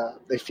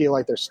they feel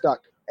like they're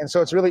stuck. And so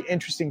it's a really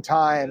interesting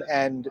time,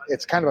 and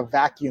it's kind of a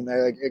vacuum.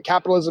 Like,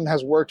 capitalism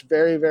has worked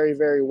very, very,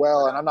 very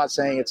well. And I'm not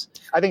saying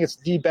I think it's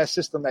the best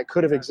system that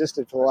could have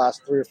existed for the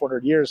last 300 or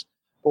 400 years,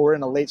 but we're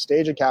in a late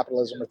stage of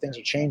capitalism where things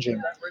are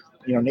changing.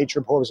 Nature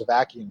abhors a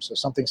vacuum, so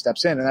something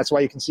steps in. And that's why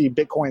you can see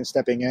Bitcoin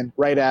stepping in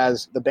right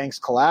as the banks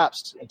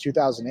collapsed in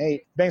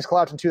 2008. Banks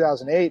collapsed in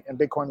 2008, and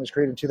Bitcoin was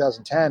created in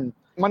 2010.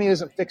 Money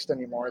isn't fixed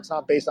anymore. It's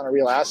not based on a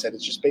real asset.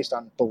 It's just based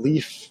on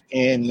belief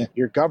in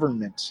your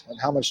government. And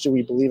how much do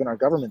we believe in our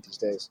government these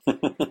days?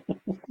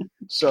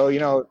 So,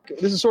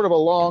 this is sort of a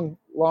long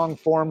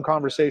form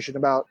conversation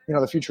about,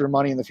 the future of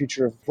money and the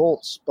future of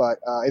volts. But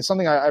it's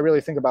something I really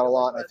think about a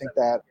lot.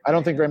 And I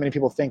don't think very many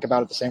people think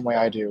about it the same way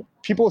I do.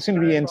 People seem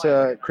to be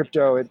into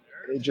crypto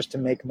just to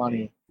make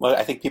money. Well,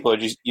 I think people are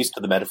just used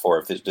to the metaphor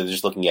of they're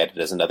just looking at it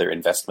as another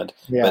investment.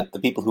 Yeah. But the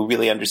people who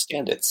really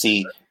understand it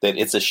see that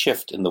it's a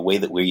shift in the way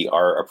that we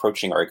are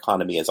approaching our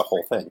economy as a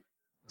whole thing.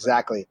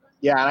 Exactly.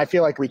 Yeah, and I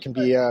feel like we can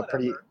be a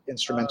pretty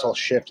instrumental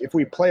shift if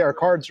we play our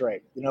cards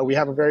right. We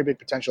have a very big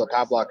potential at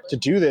Pavlok to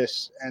do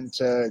this and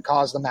to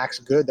cause the max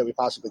good that we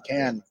possibly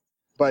can.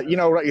 But,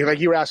 like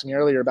you were asking me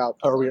earlier about,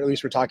 or at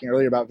least we're talking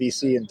earlier about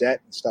VC and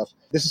debt and stuff.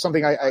 This is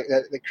something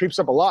that creeps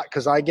up a lot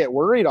because I get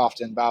worried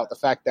often about the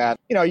fact that,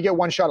 you get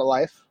one shot at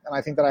life. And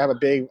I think that I have a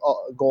big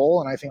goal,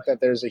 and I think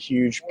that there's a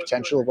huge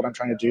potential of what I'm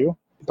trying to do.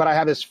 But I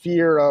have this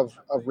fear of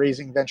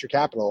raising venture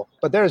capital.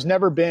 But there has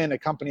never been a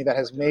company that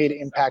has made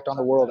impact on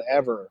the world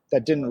ever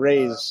that didn't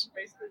raise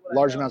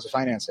large amounts of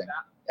financing,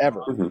 ever.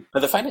 Mm-hmm.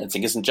 But the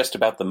financing isn't just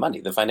about the money.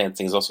 The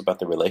financing is also about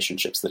the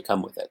relationships that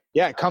come with it.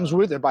 Yeah, it comes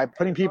with it. By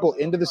putting people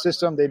into the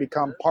system, they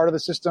become part of the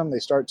system. They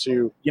start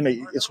to,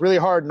 it's really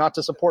hard not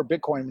to support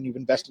Bitcoin when you've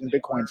invested in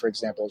Bitcoin, for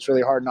example. It's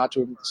really hard not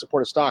to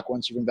support a stock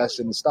once you've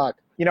invested in the stock.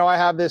 I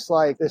have this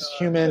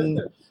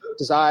human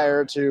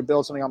desire to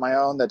build something on my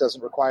own that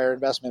doesn't require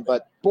investment,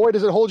 but boy,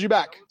 does it hold you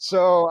back.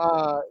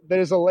 So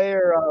there's a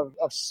layer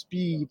of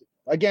speed.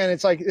 Again,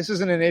 it's like this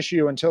isn't an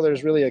issue until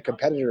there's really a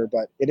competitor,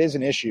 but it is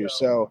an issue.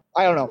 So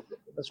I don't know.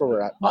 That's where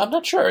we're at. Well, I'm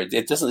not sure.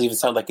 It doesn't even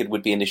sound like it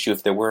would be an issue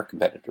if there were a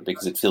competitor,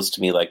 because it feels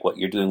to me like what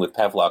you're doing with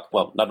Pavlok,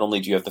 well, not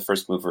only do you have the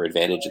first mover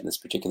advantage in this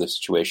particular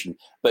situation,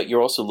 but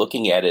you're also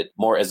looking at it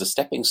more as a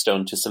stepping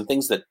stone to some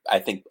things that I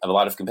think a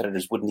lot of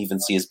competitors wouldn't even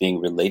see as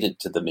being related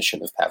to the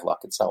mission of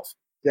Pavlok itself.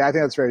 Yeah, I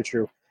think that's very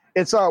true.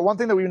 It's one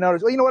thing that we've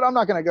noticed. Well, you know what? I'm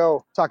not going to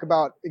go talk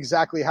about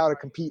exactly how to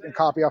compete and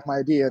copy off my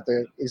idea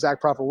the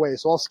exact proper way.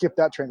 So I'll skip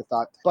that train of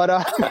thought.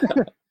 But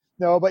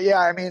no, but yeah,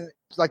 I mean,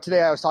 like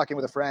today I was talking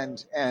with a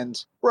friend,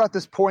 and we're at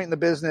this point in the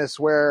business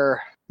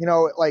where,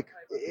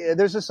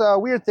 there's this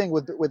weird thing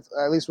with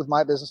at least with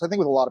my business. I think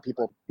with a lot of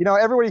people,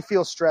 everybody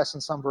feels stress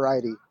in some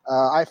variety.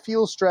 I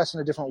feel stress in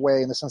a different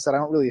way in the sense that I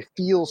don't really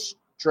feel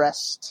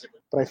stressed,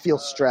 but I feel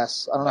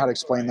stress. I don't know how to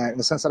explain that in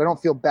the sense that I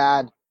don't feel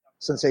bad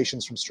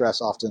sensations from stress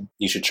often.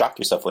 You should shock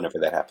yourself whenever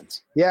that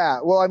happens. Yeah,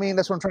 well, I mean,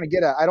 that's what I'm trying to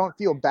get at. I don't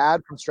feel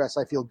bad from stress.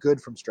 I feel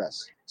good from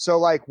stress. So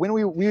like when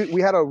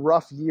we had a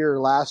rough year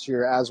last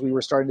year as we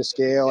were starting to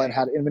scale and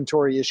had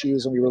inventory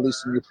issues, and we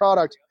released a new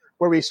product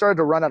where we started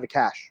to run out of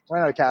cash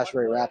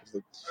very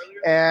rapidly.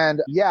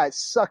 And yeah, it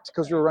sucked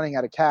because we were running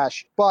out of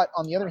cash. But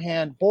on the other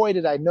hand, boy,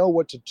 did I know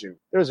what to do.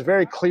 There was a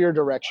very clear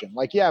direction.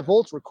 Like, yeah,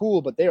 volts were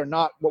cool, but they are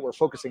not what we're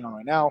focusing on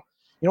right now.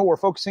 You know what we're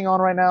focusing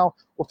on right now?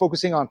 We're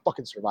focusing on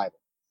fucking survival.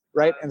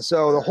 Right. And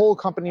so the whole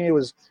company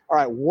was, all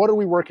right, what are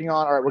we working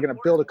on? All right, we're going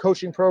to build a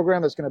coaching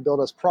program that's going to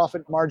build us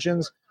profit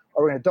margins.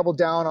 Or we're going to double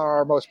down on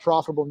our most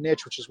profitable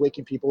niche, which is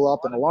waking people up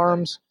in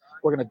alarms.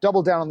 We're going to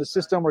double down on the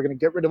system. We're going to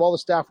get rid of all the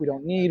staff we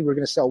don't need. We're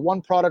going to sell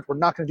one product. We're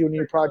not going to do any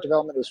new product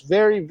development. It was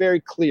very,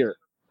 very clear.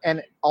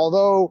 And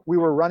although we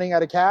were running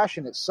out of cash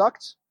and it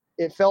sucked,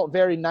 it felt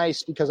very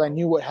nice because I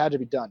knew what had to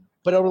be done.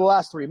 But over the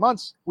last 3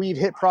 months, we've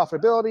hit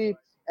profitability.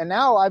 And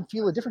now I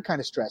feel a different kind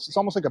of stress. It's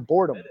almost like a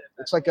boredom.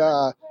 It's like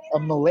a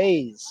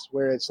malaise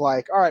where it's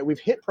like, all right, we've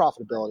hit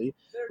profitability.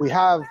 We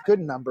have good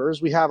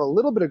numbers. We have a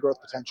little bit of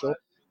growth potential.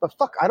 But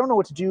fuck, I don't know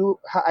what to do.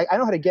 I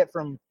know how to get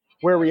from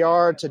where we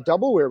are to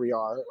double where we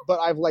are. But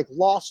I've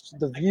lost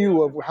the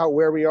view of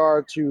where we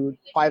are to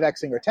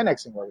 5xing or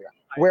 10xing where we are.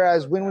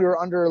 Whereas when we were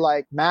under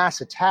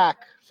mass attack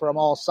from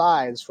all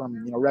sides,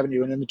 from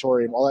revenue and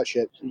inventory and all that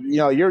shit,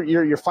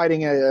 you're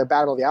fighting a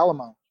battle of the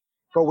Alamo.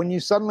 But when you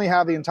suddenly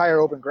have the entire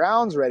open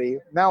grounds ready,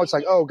 now it's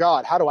like, oh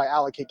God, how do I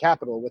allocate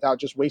capital without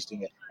just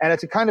wasting it? And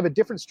it's a kind of a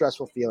different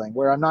stressful feeling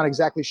where I'm not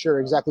exactly sure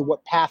exactly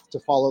what path to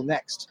follow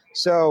next.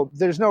 So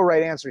there's no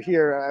right answer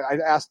here. I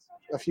asked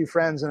a few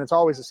friends and it's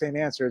always the same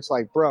answer. It's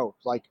like, bro,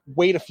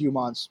 wait a few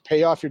months,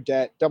 pay off your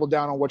debt, double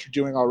down on what you're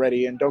doing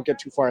already, and don't get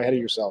too far ahead of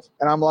yourself.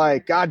 And I'm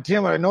like, God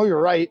damn it, I know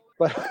you're right,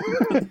 but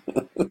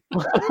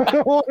I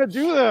don't want to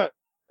do that.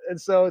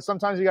 And so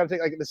sometimes you got to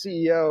take the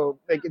CEO,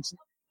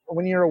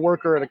 when you're a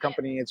worker at a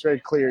company, it's very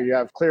clear. You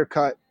have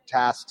clear-cut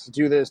tasks.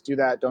 Do this, do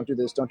that, don't do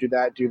this, don't do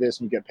that, do this,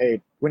 and you get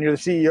paid. When you're the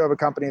CEO of a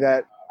company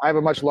that I have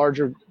a much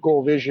larger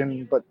goal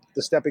vision, but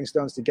the stepping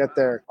stones to get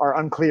there are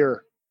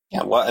unclear.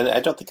 Yeah, well, and I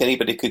don't think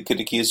anybody could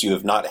accuse you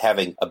of not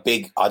having a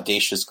big,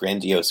 audacious,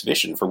 grandiose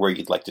vision for where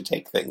you'd like to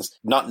take things.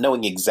 Not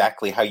knowing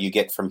exactly how you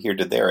get from here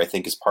to there, I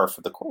think, is par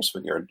for the course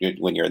when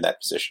you're in that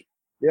position.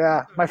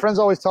 Yeah, my friends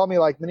always tell me,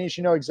 like, Manish,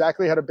 you know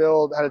exactly how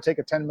to take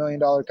a $10 million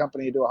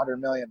company to $100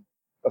 million.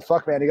 But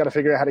fuck, man, you got to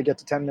figure out how to get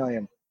to 10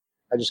 million.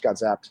 I just got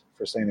zapped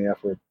for saying the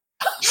F word.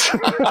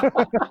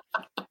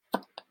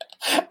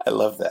 I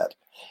love that.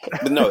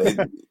 But no,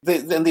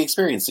 the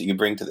experience that you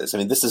bring to this, I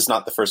mean, this is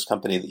not the first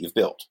company that you've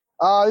built.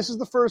 This is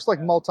the first like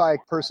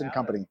multi-person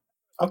company.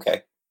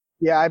 Okay.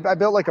 Yeah, I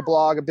built like a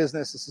blog,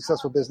 a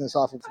successful business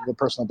off of the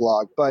personal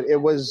blog. But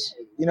it was,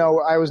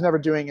 I was never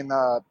doing even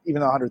the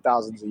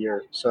 100,000s a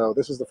year. So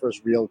this is the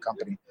first real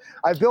company.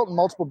 I've built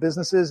multiple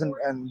businesses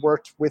and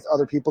worked with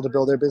other people to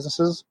build their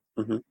businesses.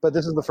 Mm-hmm. But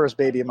this is the first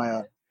baby of my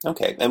own.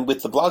 Okay. And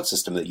with the blog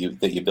system that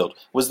you built,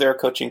 was there a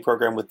coaching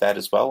program with that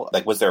as well?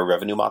 Like, was there a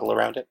revenue model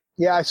around it?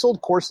 Yeah, I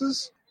sold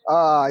courses.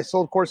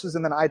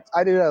 And then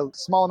I did a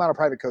small amount of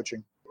private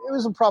coaching. It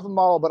was a profit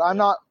model, but I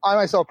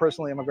myself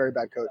personally am a very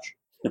bad coach.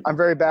 I'm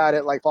very bad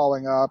at like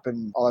following up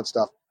and all that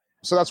stuff.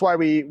 So that's why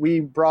we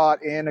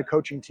brought in a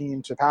coaching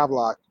team to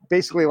Pavlok.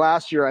 Basically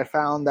last year, I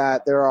found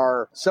that there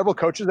are several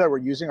coaches that were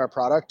using our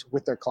product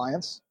with their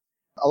clients.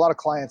 A lot of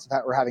clients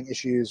that were having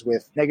issues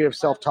with negative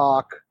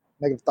self-talk,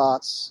 negative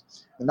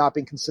thoughts, and not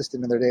being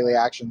consistent in their daily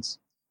actions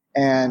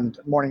and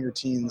morning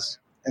routines.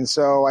 And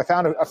so I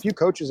found a few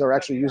coaches that were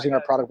actually using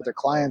our product with their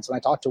clients. And I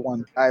talked to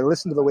one. I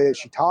listened to the way that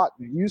she taught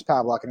and used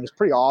Pavlok, and it was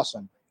pretty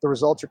awesome. The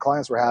results her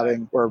clients were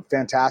having were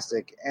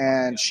fantastic.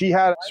 And she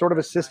had sort of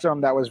a system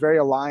that was very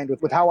aligned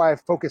with how I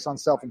focus on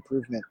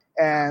self-improvement.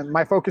 And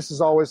my focus is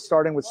always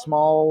starting with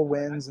small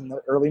wins in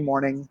the early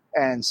morning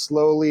and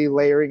slowly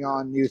layering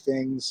on new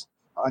things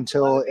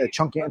until a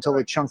chunk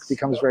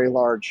becomes very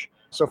large.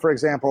 So for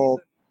example,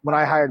 when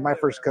I hired my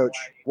first coach,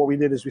 what we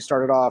did is we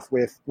started off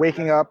with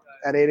waking up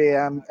at 8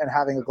 a.m. and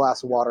having a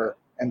glass of water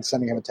and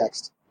sending him a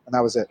text. And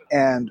that was it.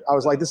 And I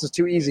was like, this is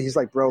too easy. He's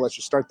like, bro, let's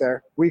just start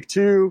there. Week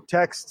 2,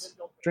 text,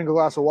 drink a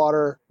glass of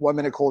water, 1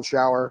 minute cold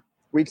shower.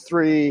 Week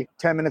 3,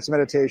 10 minutes of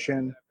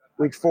meditation.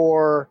 Week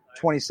 4,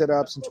 20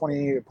 sit-ups and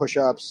 20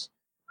 push-ups.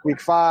 Week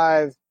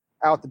 5,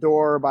 out the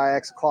door by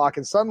X o'clock.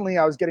 And suddenly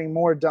I was getting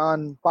more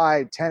done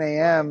by 10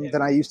 a.m.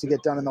 than I used to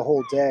get done in the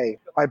whole day.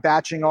 By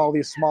batching all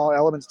these small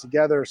elements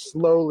together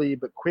slowly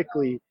but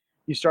quickly,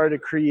 you started to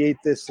create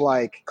this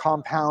like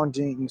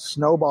compounding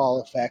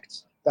snowball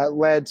effect that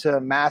led to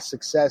mass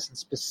success, and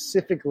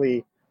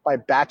specifically by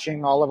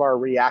batching all of our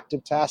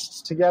reactive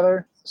tasks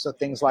together. So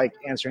things like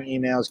answering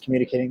emails,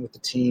 communicating with the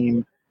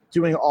team,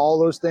 doing all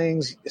those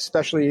things,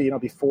 especially,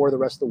 before the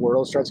rest of the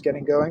world starts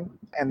getting going.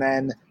 And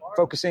then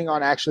focusing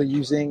on actually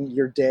using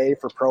your day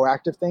for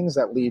proactive things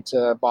that lead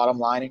to bottom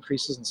line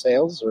increases in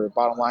sales or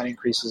bottom line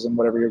increases in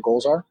whatever your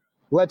goals are,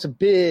 led to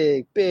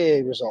big,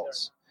 big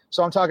results.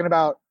 So I'm talking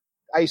about,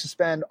 I used to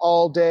spend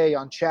all day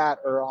on chat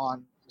or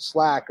on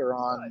Slack or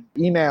on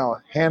email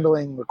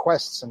handling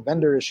requests and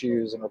vendor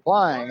issues and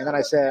replying. And then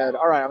I said,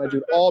 all right, I'm going to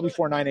do it all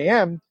before 9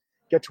 a.m.,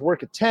 get to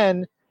work at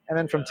 10, and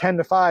then from 10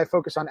 to 5,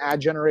 focus on ad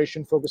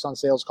generation, focus on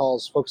sales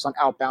calls, focus on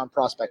outbound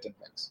prospecting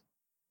things.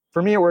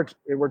 For me, it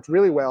worked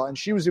really well, and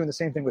she was doing the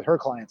same thing with her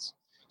clients.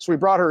 So we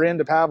brought her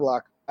into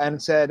Pavlok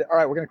and said, all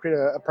right, we're going to create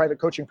a private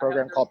coaching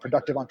program called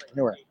Productive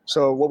Entrepreneur.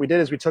 So what we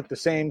did is we took the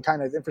same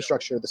kind of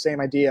infrastructure, the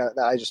same idea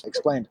that I just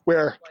explained,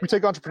 where we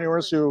take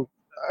entrepreneurs who,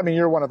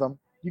 you're one of them.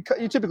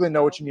 You typically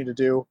know what you need to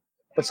do,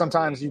 but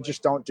sometimes you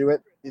just don't do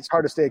it. It's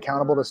hard to stay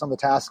accountable to some of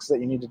the tasks that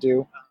you need to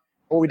do.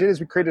 What we did is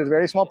we created a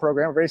very small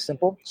program, very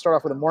simple. Start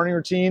off with a morning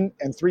routine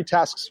and 3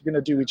 tasks you're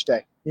going to do each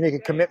day. You make a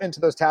commitment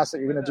to those tasks that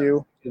you're going to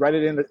do. You write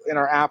it in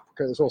our app,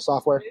 because this whole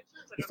software.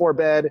 Before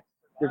bed,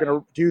 you're going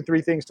to do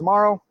 3 things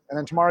tomorrow, and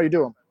then tomorrow you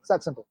do them. It's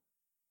that simple.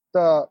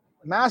 The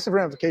massive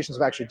ramifications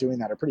of actually doing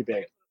that are pretty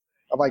big,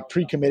 of like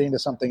pre-committing to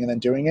something and then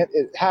doing it.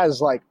 It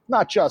has like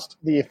not just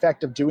the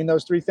effect of doing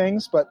those 3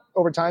 things, but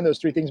over time those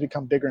 3 things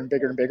become bigger and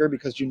bigger and bigger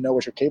because you know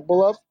what you're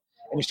capable of,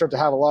 and you start to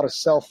have a lot of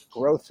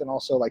self-growth and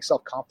also like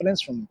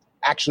self-confidence from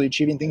actually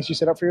achieving things you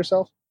set up for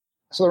yourself.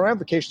 So the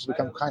ramifications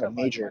become kind of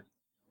major.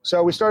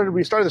 So we started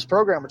this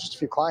program with just a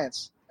few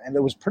clients, and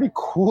it was pretty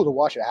cool to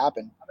watch it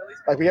happen.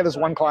 Like we had this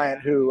one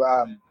client who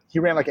he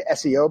ran like an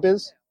SEO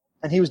biz,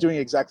 and he was doing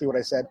exactly what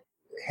I said,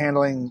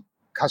 handling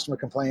customer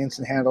complaints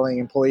and handling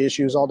employee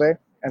issues all day.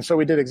 And so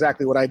we did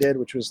exactly what I did,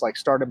 which was like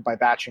started by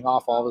batching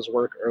off all of his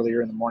work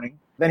earlier in the morning.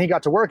 Then he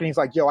got to work and he's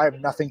like, yo, I have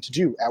nothing to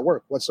do at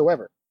work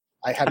whatsoever.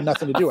 I had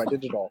nothing to do. I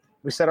did it all.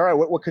 We said, all right,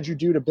 what could you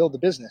do to build the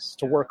business,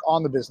 to work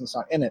on the business,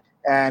 not in it?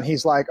 And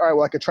he's like, all right,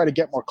 well, I could try to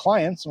get more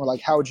clients. And we're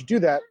like, how would you do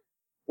that?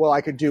 Well,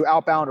 I could do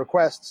outbound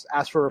requests,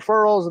 ask for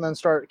referrals, and then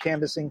start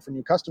canvassing for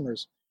new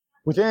customers.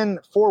 Within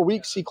 4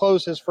 weeks, he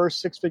closed his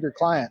first 6-figure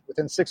client.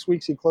 Within 6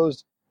 weeks, he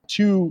closed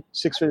 2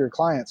 6-figure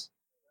clients.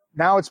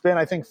 Now it's been,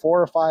 I think,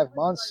 4 or 5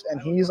 months,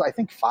 and he's, I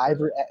think,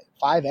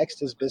 5x'd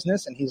his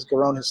business, and he's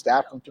grown his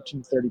staff from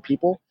 15 to 30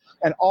 people.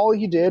 And all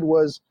he did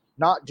was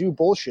not do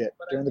bullshit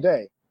during the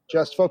day.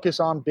 Just focus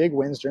on big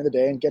wins during the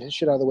day and get his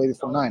shit out of the way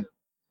before 9.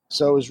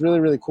 So it was really,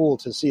 really cool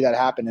to see that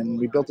happen. And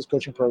we built this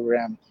coaching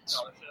program.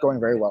 It's going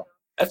very well.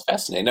 That's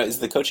fascinating. Now, is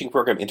the coaching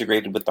program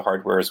integrated with the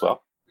hardware as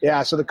well?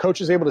 Yeah, so the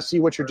coach is able to see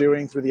what you're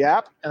doing through the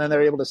app, and then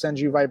they're able to send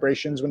you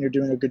vibrations when you're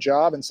doing a good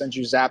job and send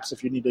you zaps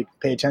if you need to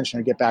pay attention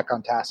or get back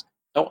on task.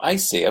 Oh, I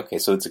see. Okay,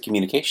 so it's a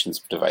communications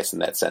device in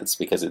that sense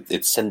because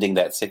it's sending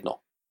that signal.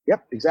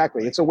 Yep,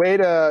 exactly. It's a way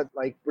to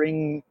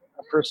bring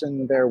a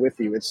person there with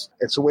you.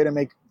 It's a way to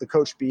make the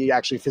coach be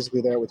actually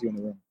physically there with you in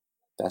the room.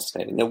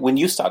 Fascinating. Now, when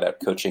you started out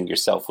coaching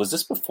yourself, was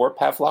this before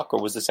Pavlok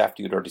or was this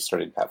after you'd already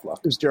started Pavlok?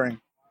 It was during.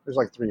 It was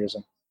like 3 years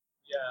in.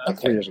 Yeah.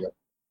 Okay. 3 years ago.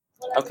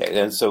 Okay,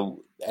 and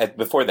so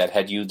before that,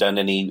 had you done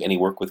any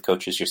work with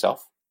coaches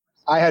yourself?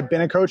 I had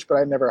been a coach, but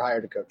I never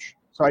hired a coach.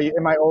 So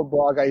in my old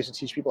blog, I used to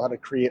teach people how to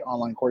create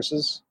online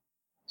courses.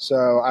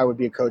 So I would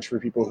be a coach for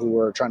people who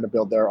were trying to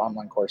build their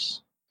online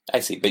course. I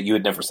see, but you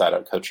had never sought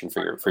out coaching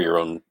for your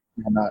own.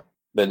 I'm not.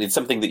 But it's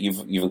something that you've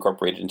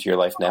incorporated into your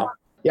life now.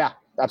 Yeah,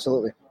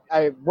 absolutely.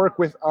 I work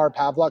with our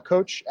Pavlok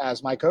coach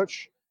as my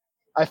coach.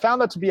 I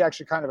found that to be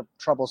actually kind of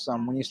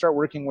troublesome when you start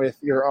working with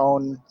your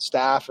own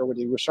staff or when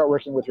you start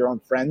working with your own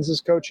friends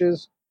as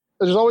coaches.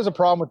 There's always a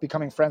problem with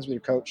becoming friends with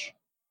your coach.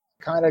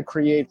 It kind of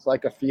creates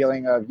like a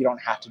feeling of you don't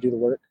have to do the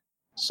work.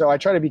 So I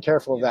try to be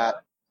careful of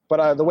that.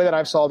 But the way that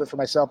I've solved it for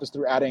myself is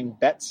through adding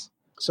bets.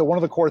 So one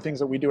of the core things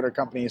that we do at our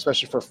company,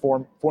 especially for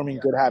forming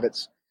good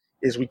habits,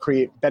 is we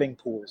create betting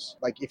pools.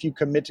 Like if you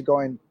commit to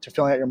going to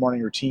filling out your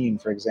morning routine,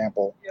 for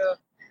example,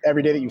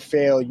 every day that you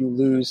fail, you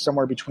lose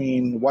somewhere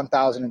between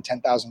 1,000 and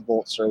 10,000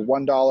 volts, or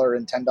 $1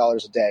 and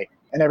 $10 a day.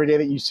 And every day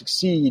that you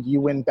succeed,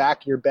 you win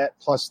back your bet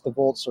plus the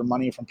volts or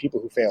money from people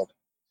who failed.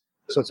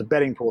 So it's a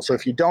betting pool. So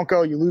if you don't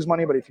go, you lose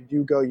money, but if you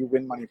do go, you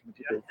win money from the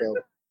people who failed.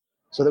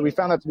 So that we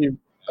found that to be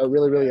a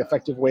really, really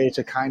effective way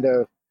to kind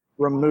of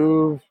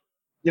remove,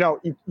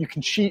 you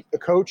can cheat a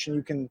coach and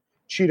you can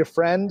cheat a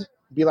friend,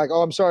 be like,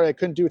 oh, I'm sorry, I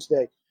couldn't do it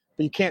today.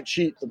 But you can't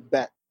cheat the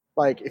bet.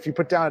 Like if you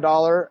put down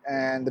 $1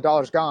 and the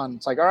dollar's gone,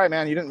 it's like, all right,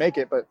 man, you didn't make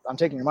it, but I'm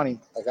taking your money.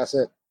 Like that's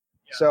it.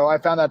 So I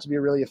found that to be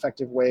a really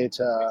effective way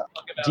to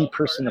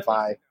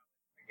depersonify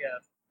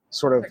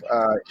sort of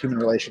human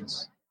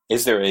relations.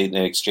 Is there an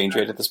exchange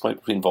rate at this point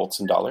between volts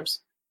and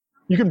dollars?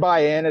 You can buy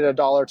in at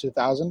 $1 to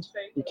 1,000.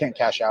 You can't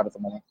cash out at the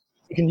moment.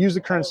 You can use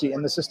the currency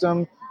in the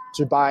system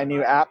to buy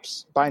new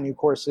apps, buy new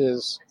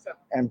courses,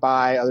 and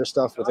buy other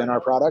stuff within our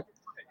product,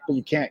 but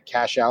you can't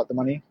cash out the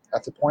money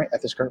at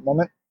this current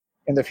moment.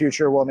 In the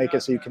future, we'll make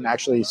it so you can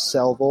actually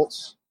sell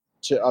volts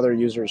to other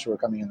users who are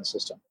coming in the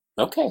system.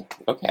 Okay.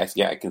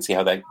 Yeah, I can see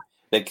how that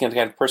can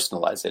kind of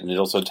personalize it. And it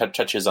also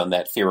touches on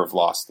that fear of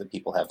loss that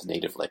people have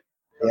natively.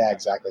 Yeah,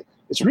 exactly.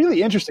 It's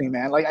really interesting,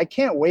 man. Like I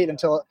can't wait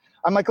until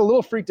I'm like a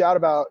little freaked out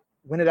about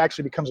when it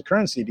actually becomes a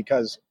currency,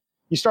 because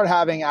you start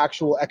having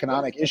actual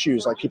economic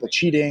issues like people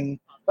cheating.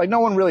 Like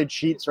no one really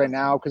cheats right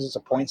now because it's a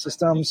point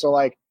system. So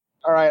like,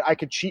 all right, I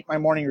could cheat my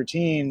morning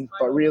routine,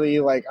 but really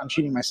like I'm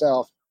cheating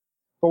myself.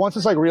 But once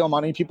it's like real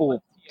money, people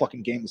will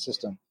fucking game the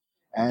system.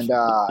 And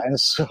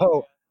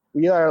so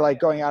we are like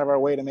going out of our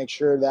way to make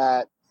sure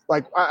that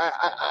like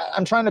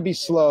I'm trying to be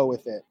slow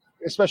with it,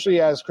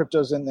 especially as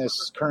crypto's in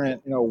this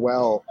current,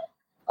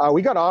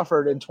 we got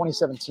offered in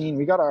 2017,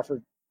 we got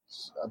offered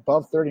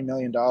above $30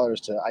 million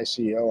to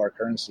ICO our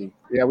currency.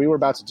 Yeah, we were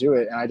about to do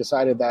it. And I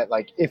decided that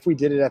like if we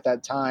did it at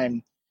that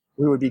time,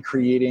 we would be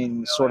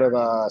creating sort of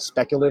a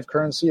speculative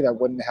currency that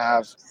wouldn't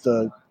have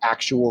the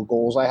actual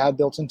goals I had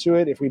built into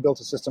it. If we built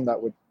a system that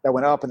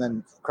went up and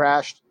then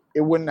crashed,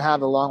 it wouldn't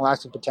have the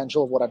long-lasting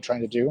potential of what I'm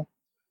trying to do.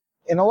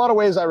 In a lot of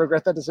ways, I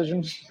regret that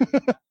decision.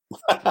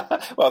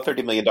 Well,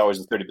 $30 million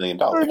is $30 million.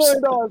 $30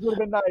 million would have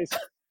been nice.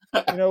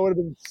 It would have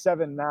been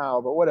 7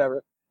 now, but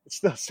whatever. It's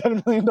still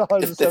 $7 million.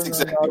 That's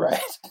exactly right.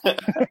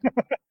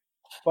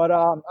 But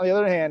on the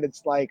other hand,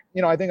 it's like,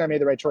 I think I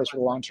made the right choice for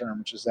the long term,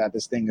 which is that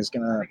this thing is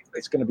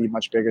it's gonna be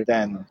much bigger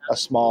than a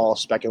small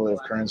speculative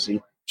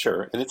currency.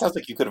 Sure, and it sounds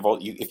like you could have,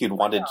 if you'd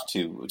wanted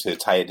to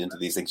tie it into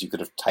these things, you could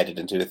have tied it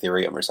into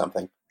Ethereum or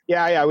something.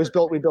 Yeah,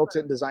 we built it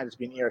and designed it to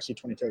be an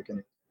ERC20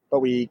 token, but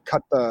we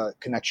cut the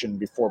connection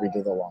before we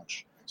did the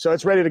launch. So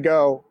it's ready to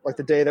go. Like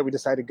the day that we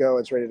decided to go,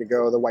 it's ready to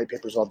go. The white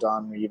paper's all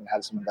done. We even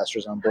had some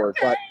investors on board,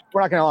 but we're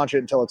not going to launch it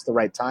until it's the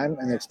right time,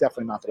 and it's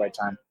definitely not the right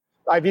time.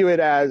 I view it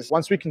as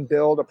once we can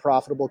build a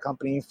profitable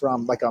company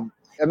from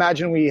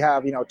imagine we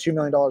have, $2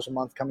 million a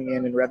month coming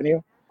in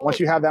revenue. Once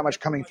you have that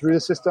much coming through the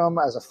system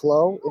as a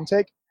flow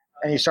intake,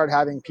 and you start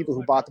having people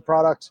who bought the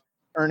product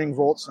earning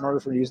volts in order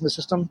for using the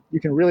system,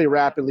 you can really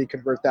rapidly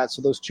convert that.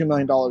 So those $2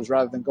 million,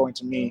 rather than going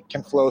to me,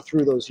 can flow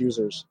through those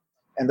users.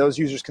 And those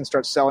users can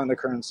start selling the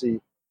currency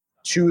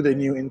to the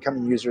new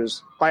incoming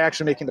users by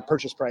actually making the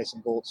purchase price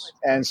in volts.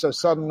 And so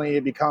suddenly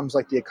it becomes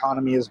like the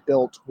economy is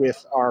built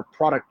with our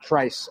product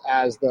price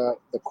as the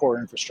core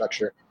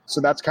infrastructure.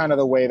 So that's kind of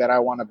the way that I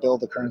want to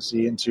build the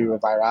currency into a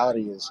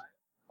virality, is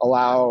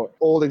allow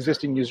old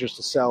existing users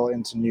to sell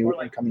into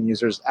new incoming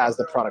users as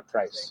the product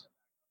price.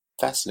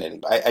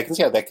 Fascinating. I can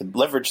see how that could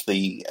leverage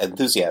the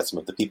enthusiasm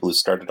of the people who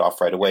started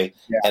off right away,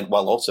 and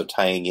while also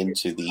tying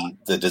into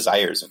the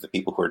desires of the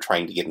people who are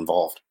trying to get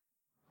involved.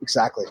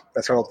 Exactly.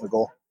 That's our ultimate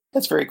goal.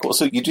 That's very cool.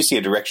 So you do see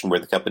a direction where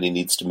the company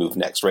needs to move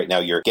next. Right now,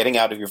 you're getting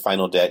out of your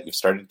final debt. You've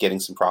started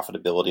getting some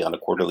profitability on a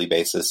quarterly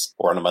basis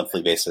or on a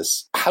monthly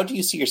basis. How do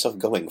you see yourself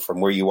going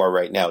from where you are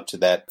right now to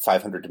that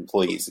 500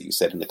 employees that you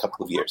said in a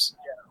couple of years?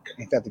 I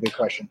think that's a good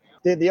question.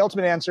 The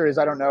ultimate answer is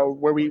I don't know.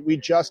 Where we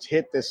just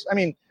hit this. I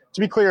mean, to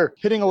be clear,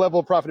 hitting a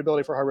level of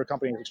profitability for a hardware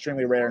company is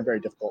extremely rare and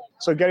very difficult.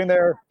 So getting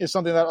there is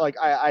something that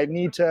I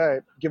need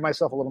to give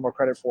myself a little more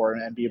credit for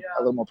and be a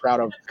little more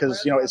proud of,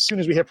 because as soon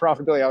as we hit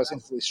profitability, I was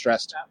instantly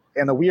stressed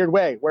in the weird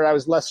way where I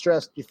was less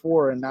stressed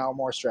before and now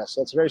more stressed.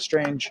 So it's a very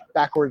strange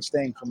backwards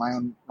thing for my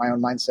own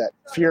mindset.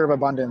 Fear of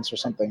abundance or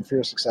something, fear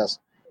of success.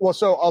 Well,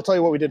 so I'll tell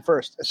you what we did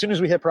first. As soon as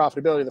we hit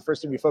profitability, the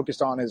first thing we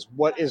focused on is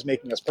what is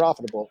making us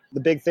profitable. The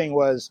big thing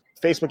was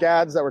Facebook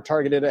ads that were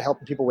targeted at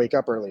helping people wake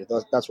up early.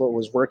 That's what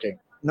was working.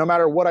 No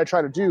matter what I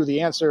try to do,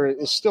 the answer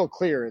is still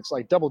clear. It's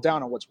like double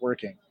down on what's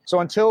working.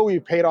 So until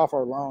we've paid off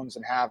our loans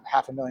and have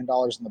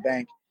 $500,000 in the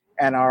bank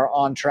and are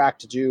on track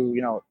to do,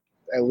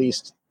 at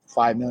least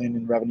 $5 million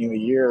in revenue a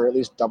year, or at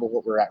least double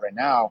what we're at right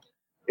now,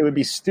 it would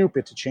be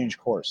stupid to change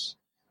course.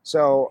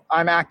 So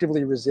I'm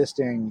actively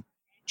resisting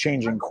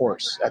changing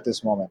course at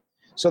this moment.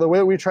 So the way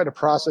that we try to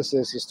process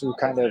this is through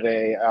kind of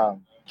a,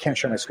 can't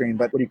show my screen,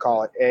 but what do you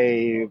call it?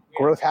 A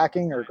growth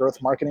hacking or growth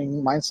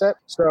marketing mindset.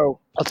 So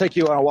I'll take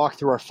you on a walk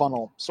through our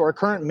funnel. So our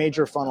current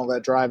major funnel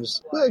that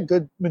drives a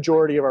good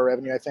majority of our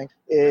revenue, I think,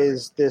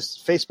 is this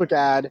Facebook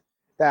ad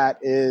that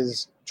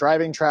is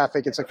driving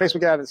traffic. It's a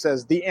Facebook ad that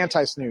says the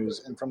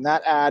anti-snooze. And from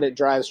that ad, it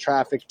drives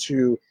traffic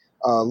to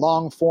a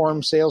long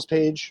form sales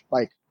page,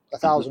 like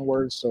 1,000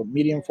 words. So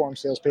medium form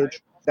sales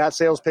page. That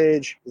sales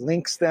page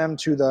links them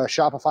to the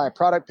Shopify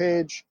product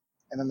page.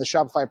 And then the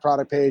Shopify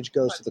product page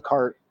goes to the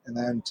cart and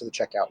then to the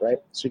checkout, right?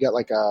 So you get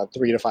like a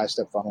 3 to 5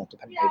 step funnel,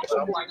 depending on how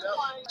you define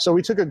it. So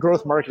we took a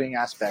growth marketing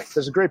aspect.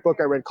 There's a great book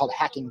I read called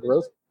Hacking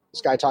Growth.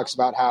 This guy talks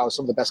about how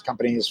some of the best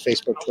companies,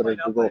 Facebook, Twitter,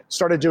 Google,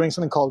 started doing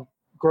something called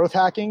growth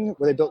hacking,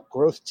 where they built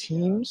growth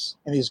teams.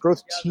 And these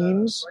growth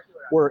teams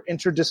were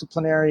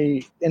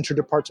interdisciplinary,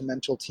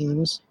 interdepartmental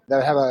teams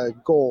that have a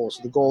goal.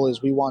 So the goal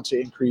is we want to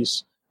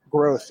increase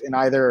growth in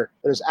either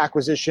there's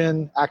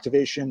acquisition,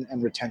 activation,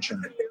 and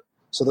retention.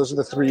 So those are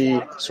the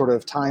 3 sort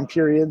of time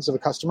periods of a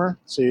customer.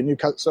 So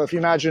so if you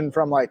imagine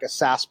from like a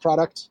SaaS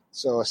product,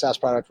 so a SaaS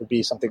product would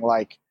be something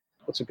like,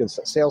 what's a good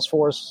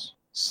Salesforce,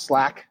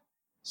 Slack.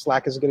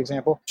 Slack is a good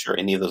example. Sure,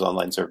 any of those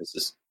online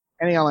services.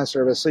 Any online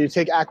service. So you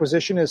take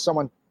acquisition as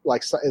someone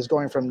like is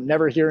going from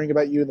never hearing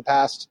about you in the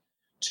past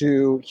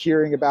to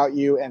hearing about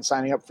you and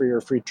signing up for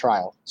your free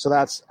trial. So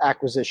that's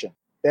acquisition.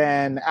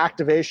 Then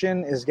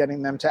activation is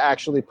getting them to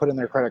actually put in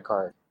their credit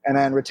card. And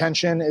then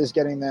retention is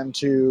getting them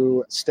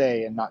to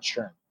stay and not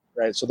churn,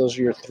 right? So those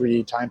are your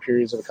 3 time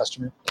periods of a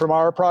customer. From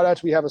our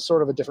product, we have a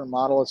sort of a different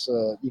model. It's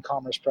an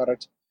e-commerce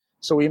product.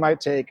 So we might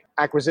take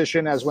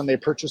acquisition as when they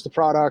purchase the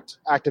product,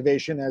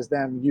 activation as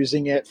them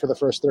using it for the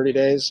first 30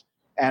 days,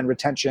 and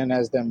retention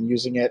as them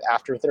using it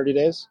after 30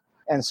 days.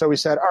 And so we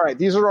said, all right,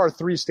 these are our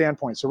 3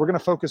 standpoints. So we're going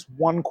to focus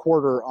 1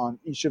 quarter on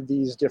each of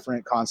these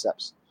different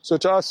concepts. So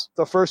to us,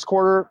 the first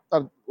quarter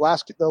of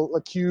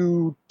the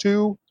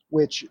Q2,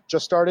 which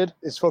just started,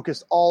 is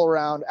focused all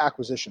around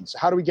acquisition. So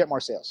how do we get more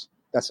sales?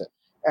 That's it.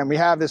 And we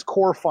have this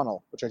core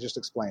funnel, which I just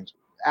explained.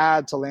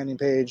 Ad to landing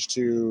page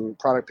to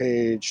product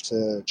page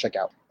to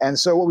checkout. And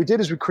so what we did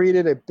is we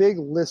created a big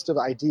list of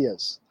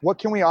ideas. What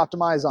can we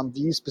optimize on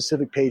these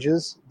specific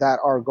pages that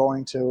are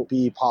going to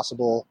be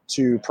possible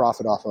to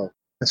profit off of?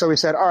 And so we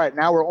said, all right,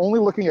 now we're only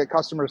looking at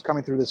customers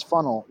coming through this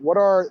funnel. What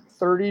are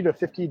 30 to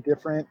 50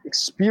 different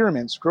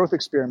experiments, growth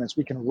experiments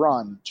we can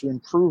run to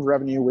improve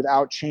revenue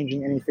without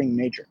changing anything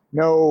major?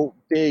 No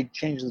big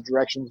changes of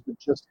directions, but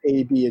just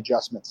A/B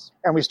adjustments.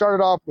 And we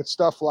started off with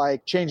stuff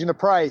like changing the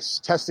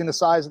price, testing the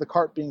size of the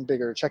cart being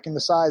bigger, checking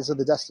the size of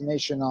the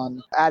destination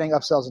on adding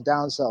upsells and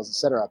downsells, et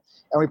cetera.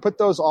 And we put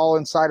those all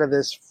inside of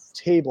this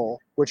table,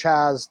 which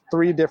has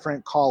 3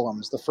 different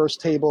columns. The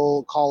first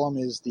column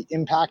is the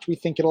impact we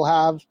think it'll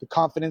have, the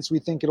confidence we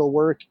think it'll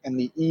work, and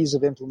the ease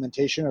of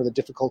implementation or the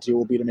difficulty it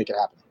will be to make it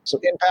happen. So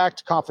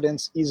impact,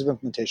 confidence, ease of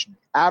implementation.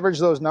 Average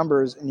those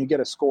numbers and you get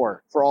a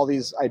score for all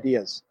these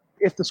ideas.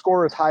 If the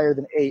score is higher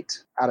than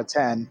 8 out of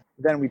 10,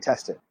 then we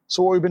test it.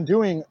 So what we've been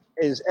doing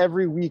is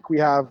every week we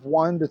have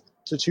 1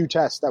 to 2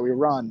 tests that we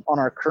run on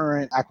our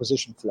current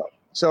acquisition flow.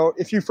 So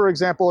if you, for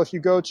example, if you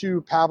go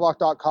to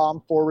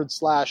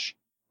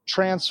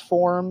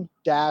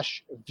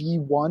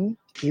pavlok.com/transform-v1,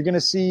 you're going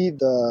to see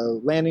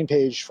the landing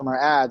page from our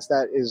ads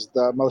that is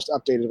the most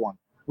updated one.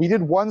 We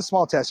did one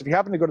small test. If you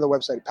happen to go to the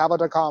website,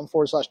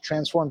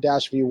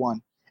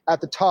 pavlok.com/transform-v1,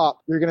 at the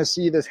top, you're going to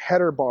see this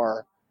header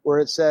bar where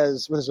it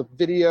says, there's a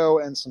video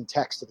and some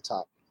text at the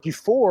top.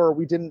 Before,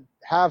 we didn't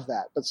have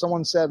that, but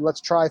someone said,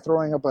 let's try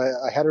throwing up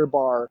a header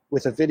bar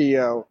with a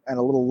video and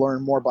a little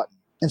learn more button.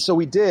 And so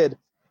we did.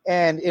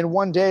 And in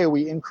one day,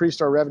 we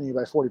increased our revenue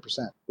by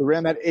 40%. We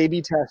ran that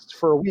A/B test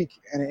for a week,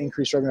 and it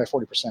increased revenue by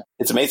 40%.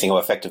 It's amazing how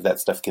effective that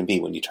stuff can be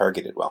when you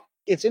target it well.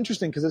 It's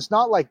interesting because it's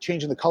not like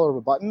changing the color of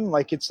a button.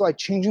 Like it's like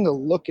changing the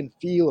look and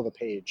feel of a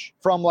page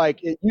from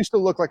like, it used to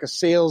look like a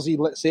sales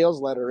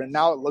letter. And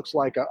now it looks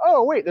like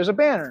oh, wait, there's a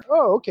banner.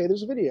 Oh, okay.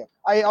 There's a video.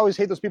 I always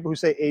hate those people who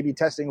say A/B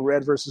testing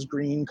red versus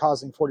green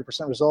causing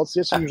 40% results.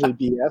 It's usually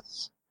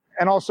BS.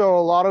 And also a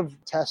lot of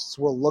tests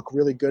will look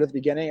really good at the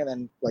beginning and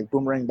then like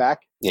boomerang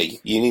back. Yeah,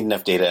 you need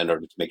enough data in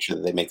order to make sure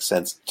that they make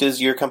sense.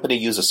 Does your company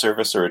use a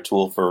service or a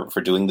tool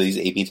for doing these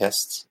A/B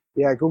tests?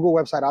 Yeah, Google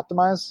Website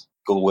Optimize.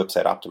 Google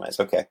Website Optimize,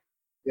 okay.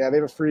 Yeah, they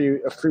have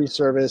a free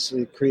service.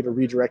 We create a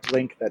redirect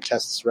link that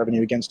tests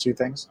revenue against two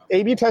things.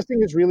 A/B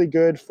testing is really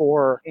good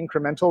for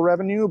incremental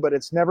revenue, but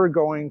it's never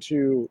going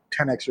to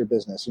 10x your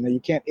business. You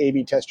can't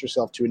A/B test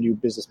yourself to a new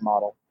business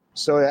model.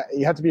 So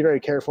you have to be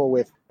very careful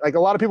with, like, a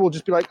lot of people will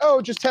just be like,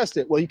 oh, just test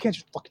it. Well, you can't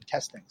just fucking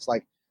test things.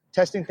 Like,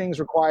 testing things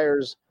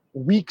requires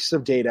weeks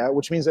of data,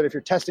 which means that if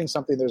you're testing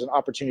something, there's an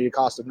opportunity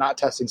cost of not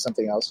testing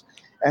something else.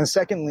 And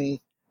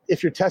secondly,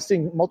 if you're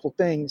testing multiple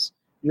things,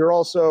 you're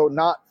also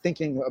not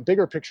thinking a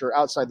bigger picture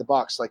outside the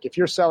box. Like if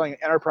you're selling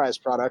enterprise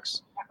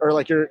products or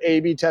like you're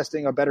A/B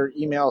testing a better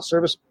email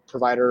service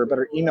provider or a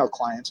better email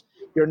client,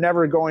 you're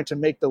never going to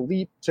make the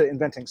leap to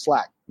inventing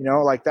Slack.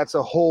 Like that's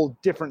a whole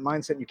different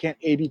mindset. You can't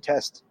A/B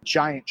test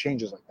giant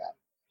changes like that.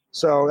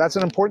 So that's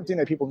an important thing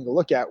that people need to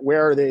look at.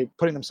 Where are they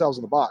putting themselves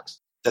in the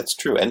box? That's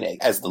true. And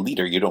as the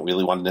leader, you don't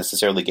really want to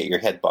necessarily get your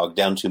head bogged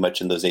down too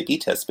much in those A/B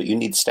tests, but you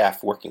need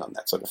staff working on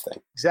that sort of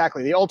thing.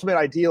 Exactly. The ultimate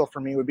ideal for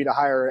me would be to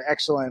hire an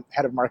excellent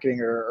head of marketing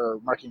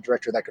or marketing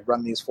director that could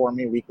run these for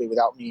me weekly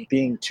without me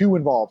being too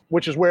involved,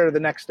 which is where the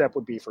next step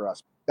would be for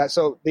us.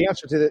 So the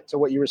answer to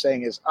what you were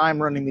saying is I'm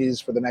running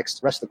these for the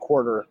rest of the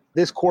quarter.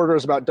 This quarter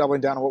is about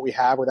doubling down on what we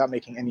have without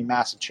making any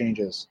massive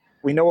changes.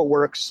 We know what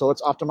works, so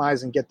let's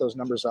optimize and get those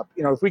numbers up.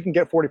 If we can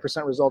get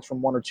 40% results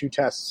from one or two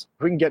tests,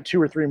 if we can get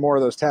 2 or 3 more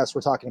of those tests, we're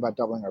talking about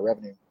doubling our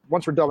revenue.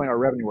 Once we're doubling our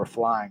revenue, we're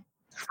flying.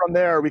 From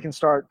there, we can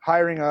start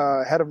hiring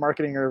a head of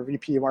marketing or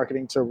VP of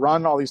marketing to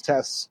run all these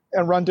tests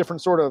and run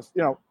different sort of,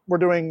 we're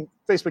doing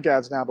Facebook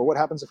ads now, but what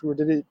happens if we were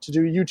to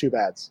do YouTube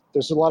ads?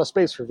 There's a lot of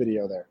space for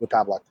video there with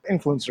Pavlok,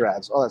 influencer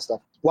ads, all that stuff.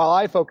 While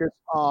I focus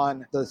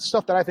on the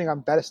stuff that I think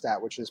I'm best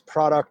at, which is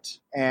product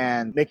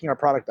and making our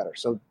product better.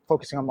 So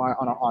focusing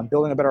on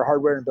building a better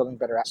hardware and building a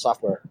better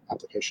software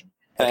application.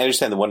 And I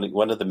understand that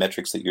one of the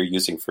metrics that you're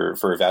using for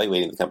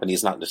evaluating the company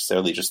is not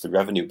necessarily just the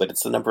revenue, but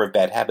it's the number of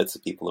bad habits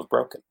that people have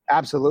broken.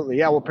 Absolutely.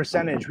 Yeah. Well,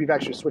 percentage, we've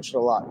actually switched it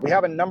a lot. We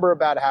have a number of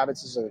bad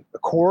habits as a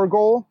core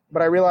goal,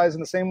 but I realize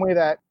in the same way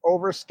that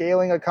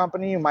overscaling a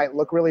company might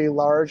look really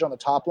large on the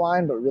top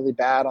line, but really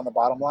bad on the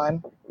bottom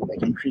line,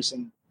 like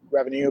increasing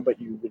revenue, but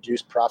you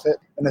reduce profit.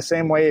 In the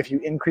same way, if you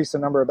increase the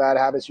number of bad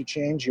habits you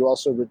change, you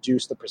also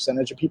reduce the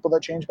percentage of people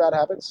that change bad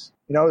habits.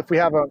 If we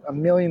have a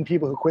million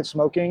people who quit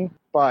smoking,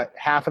 but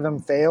half of them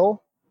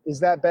fail, is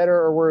that better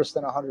or worse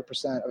than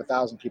 100% of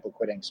 1,000 people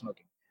quitting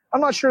smoking?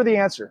 I'm not sure the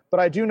answer, but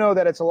I do know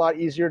that it's a lot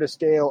easier to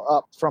scale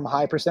up from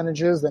high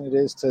percentages than it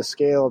is to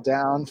scale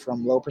down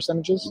from low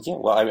percentages. Yeah,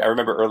 well, I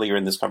remember earlier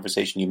in this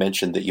conversation you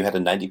mentioned that you had a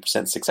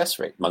 90% success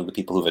rate among the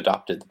people who've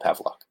adopted the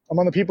Pavlok.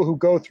 Among the people who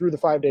go through the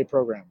 5-day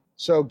program.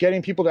 So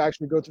getting people to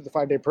actually go through the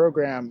 5-day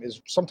program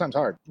is sometimes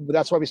hard. But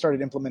that's why we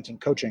started implementing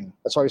coaching.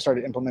 That's why we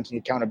started implementing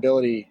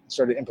accountability,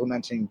 started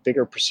implementing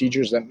bigger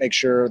procedures that make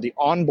sure the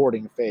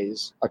onboarding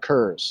phase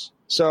occurs.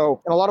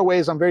 So in a lot of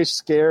ways, I'm very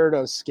scared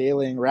of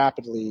scaling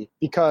rapidly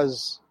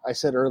because I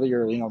said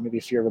earlier, maybe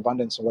fear of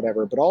abundance or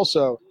whatever, but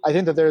also I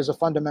think that there's a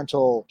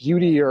fundamental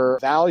beauty or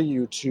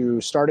value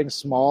to starting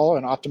small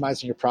and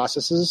optimizing your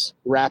processes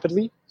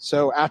rapidly.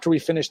 So after we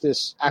finish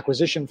this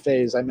acquisition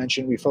phase, I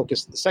mentioned we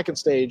focused the second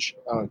stage,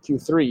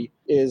 Q3,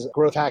 is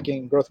growth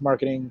hacking, growth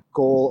marketing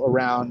goal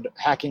around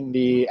hacking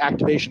the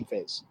activation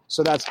phase.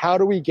 So that's how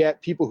do we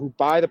get people who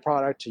buy the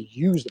product to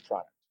use the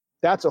product?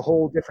 That's a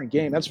whole different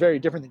game. That's very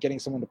different than getting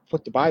someone to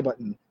put the buy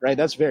button, right?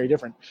 That's very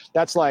different.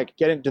 That's like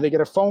do they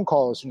get a phone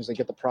call as soon as they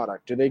get the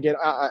product? Do they get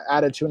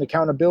added to an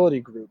accountability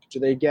group?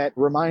 Do they get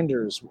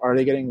reminders? Are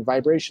they getting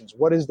vibrations?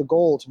 What is the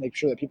goal to make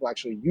sure that people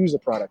actually use the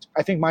product?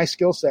 I think my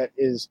skill set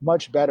is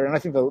much better. And I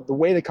think the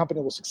way the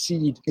company will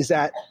succeed is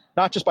that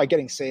not just by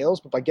getting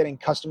sales, but by getting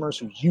customers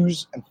who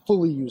use and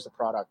fully use the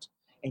product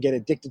and get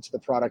addicted to the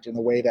product in the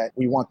way that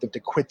we want them to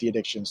quit the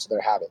addictions to their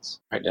habits.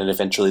 Right, and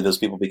eventually those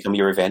people become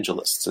your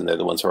evangelists, and they're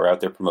the ones who are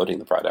out there promoting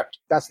the product.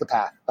 That's the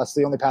path. That's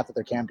the only path that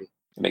there can be.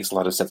 It makes a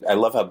lot of sense. I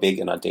love how big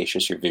and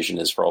audacious your vision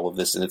is for all of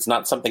this, and it's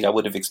not something I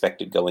would have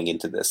expected going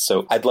into this.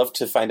 So I'd love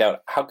to find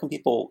out, how can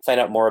people find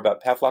out more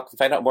about Pavlok and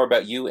find out more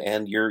about you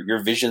and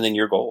your vision and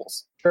your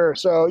goals? Sure.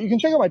 So you can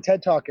check out my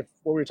TED Talk if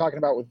what we were talking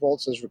about with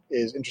Volts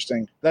is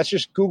interesting. That's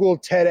just Google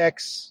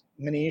TEDx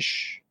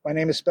Manish. My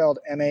name is spelled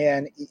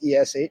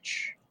Maneesh.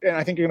 And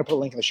I think you're going to put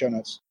a link in the show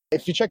notes.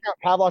 If you check out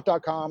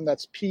Pavlok.com,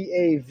 that's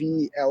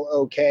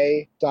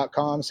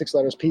Pavlok.com, 6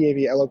 letters,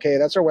 Pavlok.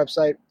 That's our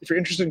website. If you're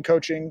interested in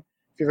coaching,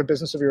 if you have a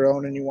business of your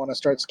own and you want to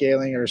start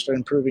scaling or start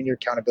improving your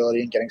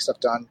accountability and getting stuff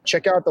done,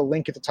 check out the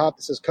link at the top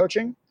that says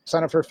coaching.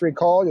 Sign up for a free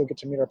call. You'll get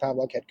to meet our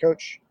Pavlok head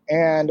coach.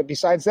 And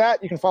besides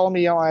that, you can follow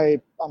me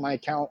on my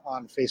account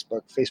on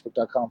Facebook,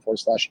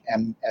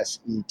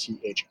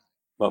 facebook.com/MSETH.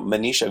 Well,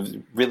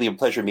 Manish, really a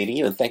pleasure meeting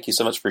you, and thank you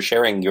so much for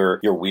sharing your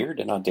weird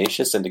and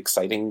audacious and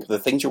exciting, the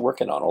things you're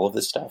working on, all of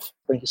this stuff.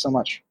 Thank you so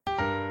much.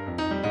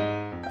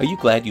 Are you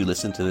glad you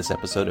listened to this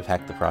episode of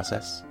Hack the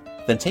Process?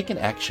 Then take an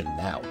action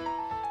now.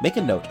 Make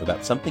a note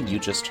about something you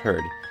just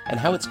heard and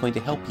how it's going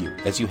to help you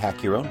as you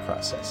hack your own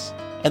process.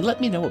 And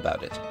let me know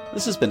about it.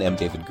 This has been M.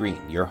 David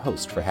Green, your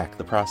host for Hack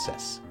the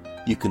Process.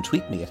 You can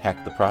tweet me at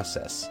Hack the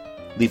Process,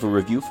 leave a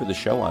review for the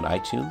show on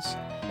iTunes,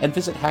 and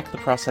visit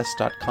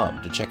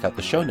hacktheprocess.com to check out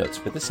the show notes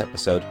for this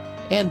episode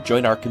and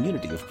join our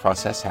community of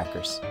process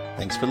hackers.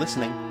 Thanks for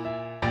listening.